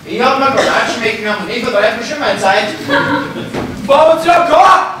 ich habe mir gerade schmecken, aber ich vertreibe schon meine Zeit. Bauen Sie einen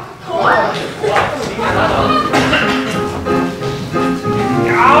Chor!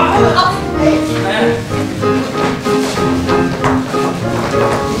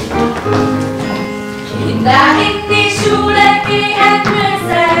 Kinder in die Schule gehen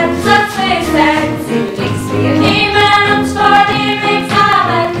müssen, sonst wissen sie nichts. Wir nehmen uns vor dem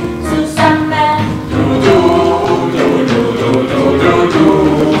Examen zusammen.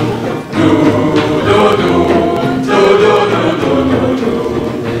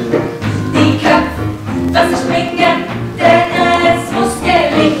 Die Köpfe, was sie springen, denn es muss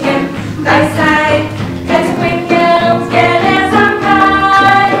gelingen. Weisheit, kann sie bringen und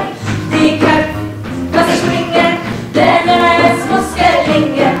Gelehrsamkeit. Die Köpfe, was sie springen, denn es muss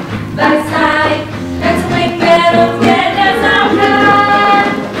gelingen. Weisheit, kann sie bringen und Gelehrsamkeit.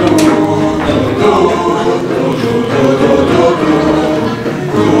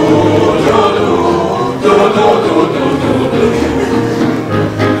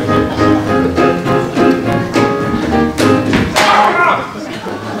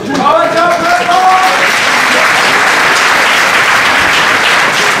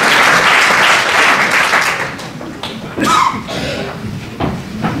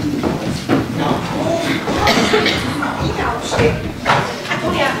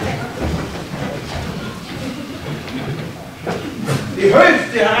 Die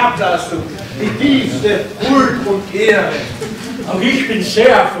höchste Herablassung, die tiefste Huld und Ehre. Auch ich bin sehr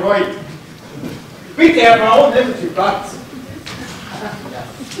erfreut. Bitte, Herr Braun, nehmen Sie Platz.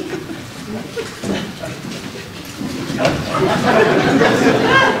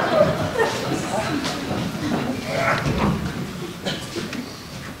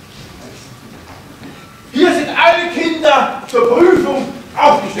 Hier sind alle Kinder zur Prüfung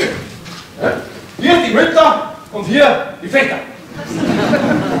aufgestellt. Hier die Mütter und hier die Väter.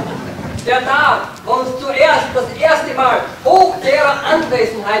 Der Tag, wo uns zuerst das erste Mal hoch derer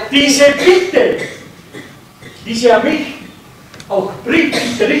Anwesenheit Diese Bitte, die Sie an mich auch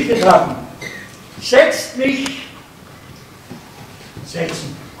brieflich gerichtet haben, setzt mich.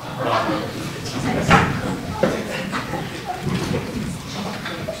 Setzen.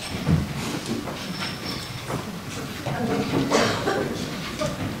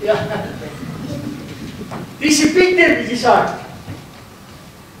 Ja. Diese Bitte, wie gesagt,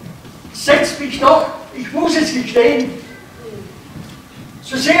 setzt mich doch, ich muss es gestehen,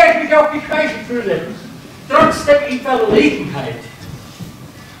 so sehr ich mich auch geschmeichelt fühle, trotzdem in Verlegenheit.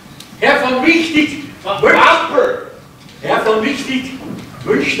 Herr von Wichtig, Wampl! Herr von Wichtig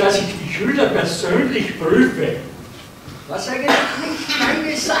wünscht, dass ich die Schüler persönlich prüfe, was eigentlich nicht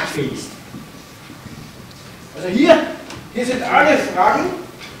meine Sache ist. Also hier sind alle Fragen.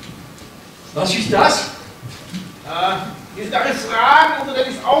 Was ist das? Hier sind alle Fragen und dann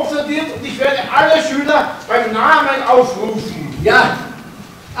ist aufsortiert und ich werde alle Schüler beim Namen aufrufen. Ja.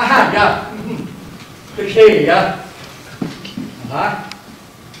 Aha, ja. Verstehe, ja. Aha.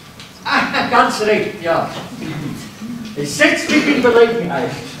 Ah, ganz recht, ja. Es setzt mich in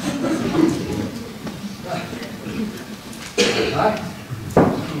Verlegenheit. Ja.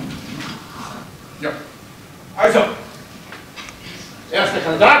 Ja. Also, erster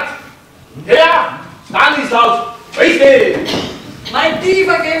Kandidat, Herr Stanislaus, richtig! Mein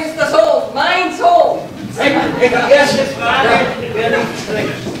tiefergehendster Sohn, mein Sohn! Die erste Frage wäre nicht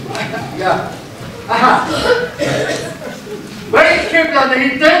schlecht. Ja. Aha. Welche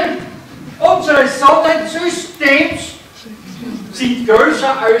Planeten unseres Sonnensystems sind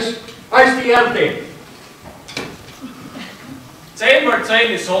größer als die Erde? 10 mal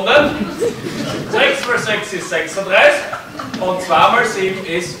 10 ist 100, 6 mal 6 ist 36 und 2 mal 7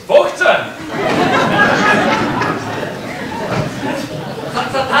 ist 15.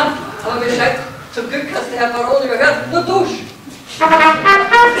 Verdammt, aber mir scheint, zum Glück hast du Herr Baron überhört, nur dusch!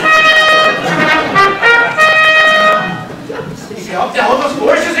 Ich glaube, der hat was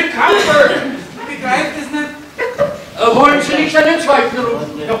Falsches im Kampf. Begreift es nicht. Wollen Sie nicht einen zweiten Ruf?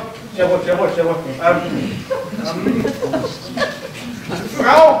 Ja, jawohl.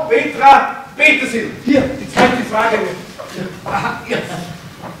 Frau Petra Petersil, hier, die zweite Frage. Aha, ja.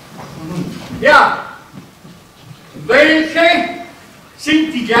 Ja. Welche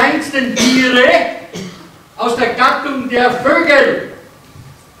sind die kleinsten Tiere aus der Gattung der Vögel?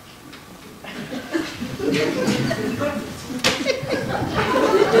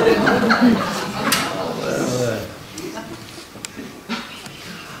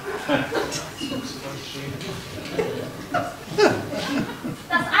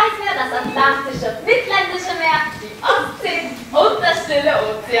 Das Eismeer, das Atlantische, Mittelländische Meer, die Ostsee und der Stille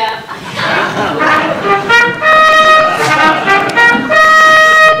Ozean.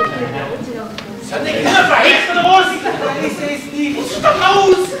 Sind die Kinder verhext oder was? Ich sehe es nicht. Was ist da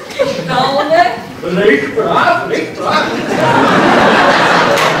los? Ich staune. Recht brav. Der ist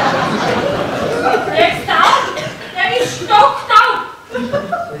taub, der ist stocktaub.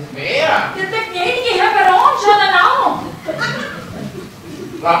 Wer? Der gnädige Herr Baron schon allein.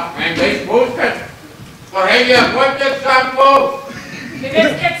 Mein Bestwurfet. Woher ihr Volksexamen? Wir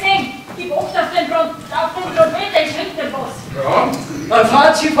werden es gleich sehen. Die Wacht auf den Trompete, ich krieg den was. Ja. Dann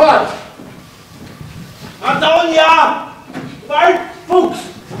fahrt sie fort. Antonia! Waldfuchs!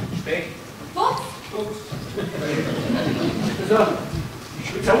 Speck. Fuchs? Also, ich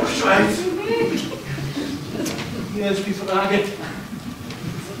will aufschweißen. Hier ist die Frage.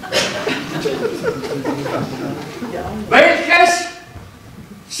 Welches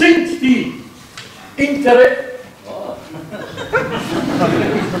sind die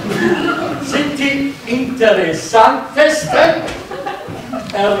interessantesten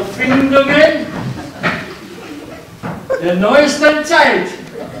Erfindungen der neuesten Zeit?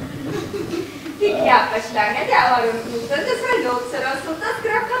 Die Klapperschlange, der Augenfutter, das Rhinoceros und das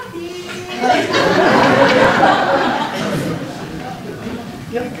Krokodil.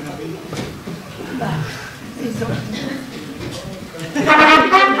 Ja, genau.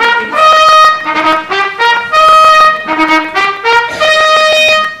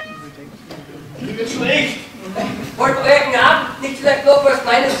 Mir wird schlecht. Wollt euer Gnaden nicht vielleicht noch was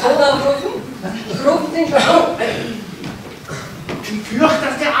meines Sohn aufrufen? Rufen Sie ihn schon auf. Ich fürchte,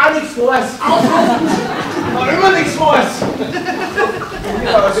 dass der auch nichts weiß. Aufrufen! Noch immer nichts weiß.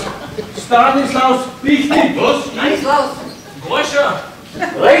 Stanislaus Wichtig. Was? Stanislaus! Forscher!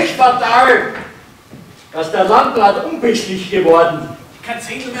 Recht fatal, dass der Landrat unpässlich geworden. Kein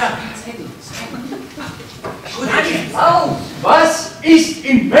Zettel mehr. Stanislaus! Was ist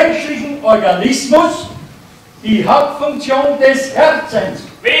im menschlichen Organismus die Hauptfunktion des Herzens?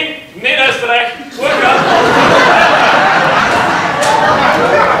 Wien, Niederösterreich, Urgau.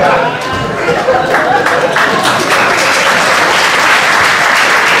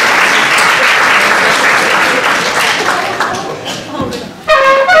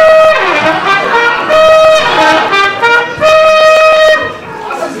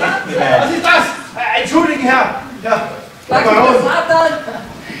 Was ist das? Entschuldigen, Herr. Ja, Sag Baron. Satan!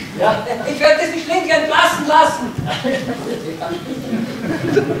 Ja. Ich werde das nicht Schlinke entlassen lassen.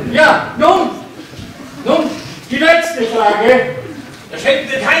 Ja, nun, die letzte Frage. Da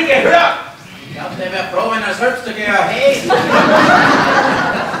schenken wir kein Gehör. Ich glaube, der wäre froh, wenn er selbst ein Gehör hält.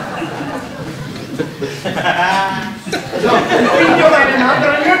 Also, ich bin ja einen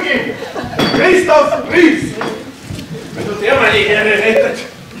anderen Jüngling. Christoph Ries. Wenn du der meine Ehre rettet.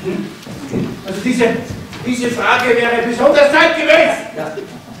 Also diese Frage wäre besonders zeitgemäß. Ja.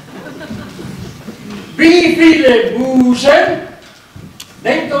 Wie viele Musen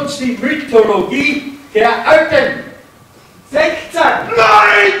nennt uns die Mythologie der Alten? 16!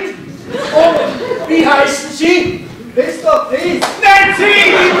 Nein! Und wie heißen sie? Christoph Ries! Nennt sie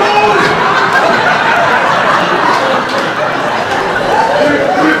die Mus!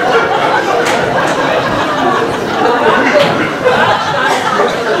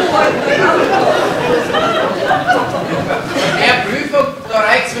 Der Prüfung, da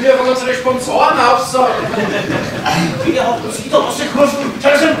reicht's, wenn wir von unseren Sponsoren aufsagen. Wir haben Sie da rausgerufen. Schau,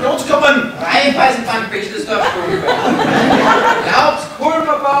 das sind Brotkammern. Raiffeisenbank Pischelsdorf, Glaubs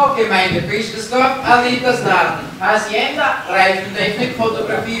Kulmerbau, Gemeinde Pischelsdorf, Anittersnarten, Hacienda, Reifentechnik,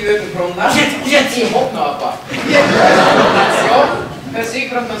 Fotografie, Würgenbrunner. Was jetzt? Ich hab noch ein paar. Nation,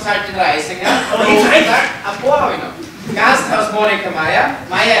 Versicherung Consulting Reisinger, ein paar habe ich noch. Gasthaus Monika Meier,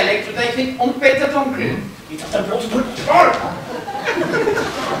 Meier Elektrotechnik und Peter Dunkel. Jetzt auf dein Brot.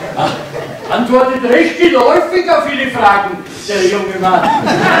 Antwortet recht geläufig auf viele Fragen, der junge Mann.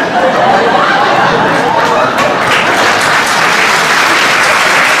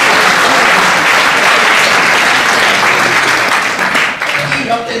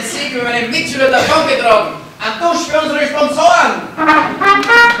 Ich hab den Sieg über meine Mitschüler davongetragen. Ein Dusch für unsere Sponsoren.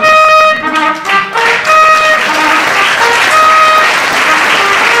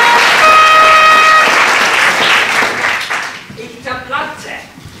 Ich zerplatze.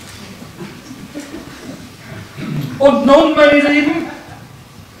 Und nun, meine Lieben,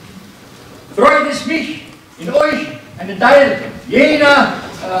 freut es mich, in euch einen Teil jener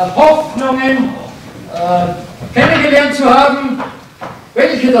Hoffnungen kennengelernt zu haben,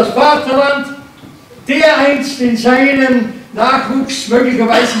 welche das Vaterland dereinst in seinen Nachwuchs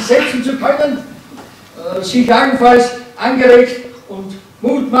möglicherweise setzen zu können, sich allenfalls angeregt und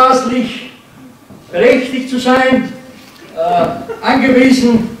mutmaßlich berechtigt zu sein,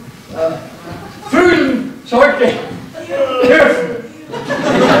 angewiesen fühlen sollte, dürfen.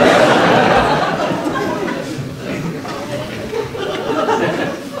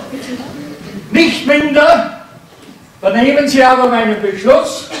 Nicht minder vernehmen Sie aber meinen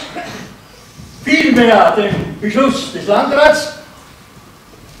Beschluss, vielmehr den Beschluss des Landrats,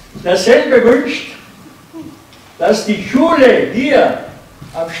 derselbe wünscht, dass die Schule hier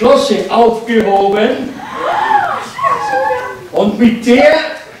am Schlosse aufgehoben und mit der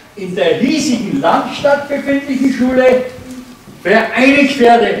in der hiesigen Landstadt befindlichen Schule vereinigt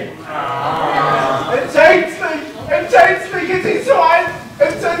werde. Entsetzlich, es ist so alt.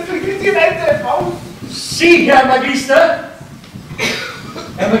 Entsetzlich ist die nette Frau. Sie, Herr Magister,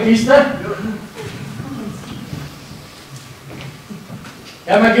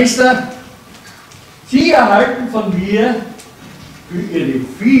 Herr Magister, Sie erhalten von mir für Ihre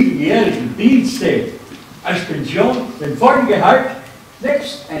vieljährigen Dienste als Pension den vollen Gehalt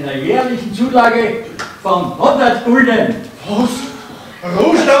nebst einer jährlichen Zulage von 100 Gulden. Was?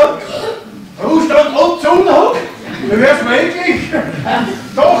 Ruhestand und Zunahme? Da wär's möglich.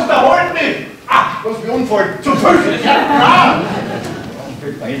 Tochter, holt mich! Ah, was für Unfall! Zum Teufel! Ja!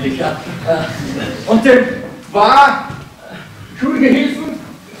 Viel peinlicher. Und dem war Schulgehilfen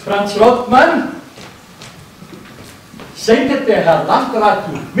Franz Rottmann sendet der Herr Landrat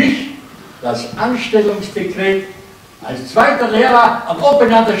durch mich das Anstellungsdekret als zweiter Lehrer am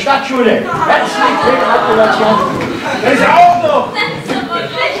Open an der Stadtschule. Herzliche Gratulation. Das ist auch noch!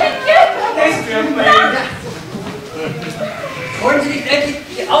 Das wird mir. Wollen Sie nicht endlich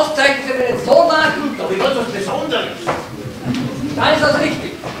die Auszeichnung für den Sohn machen? Doch, ich was Besonderes. Dann ist das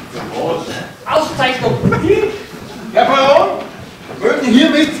richtig. Auszeichnung. Herr Baron, wir wollten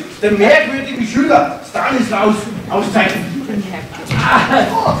hiermit den merkwürdigen Schüler Stanislaus auszeichnen.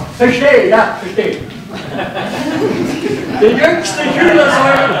 Verstehe, ja, verstehe. Der jüngste Schüler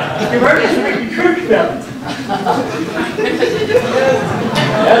soll gewöhnlich für mich gekürt werden.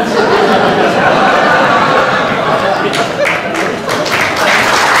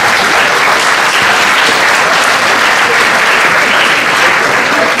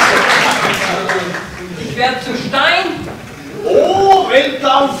 Ich werde zu Stein. Oh,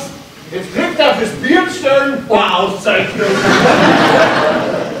 Weltlauf! Jetzt kriegt er fürs Bierstellen eine Auszeichnung.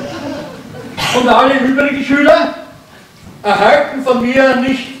 Und alle übrigen Schüler? erhalten von mir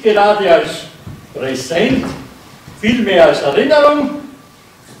nicht gerade als Präsent, vielmehr als Erinnerung,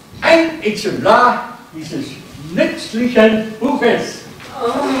 ein Exemplar dieses nützlichen Buches.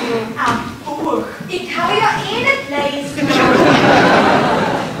 Ein Buch. Ich kann ja eh nicht lesen.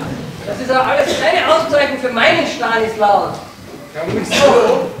 Das ist auch alles keine Auszeichnung für meinen Stanislaus.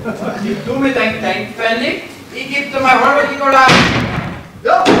 So, du mit deinem Denkpfeilig, ich geb dir mal halber Nikolai.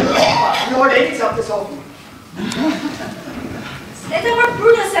 Ja, die Holländis habt das offen. Nicht einmal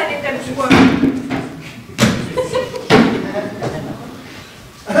Brüder sein in dem Buch.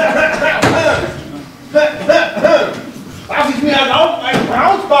 Darf ich mir erlauben, ein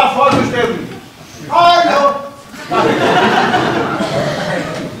Brautpaar vorzustellen? Hallo!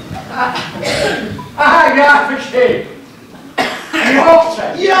 Ah ja, verstehe. Eine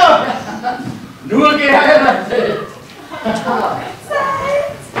Hochzeit. Ja! Nur geheiratet.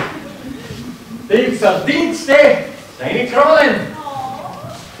 Die Verdienste, deine Kronen.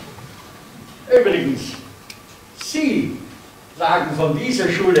 Übrigens, Sie tragen von dieser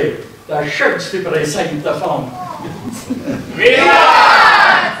Schule das schönste Präsent davon. Viva!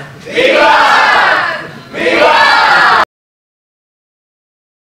 Viva!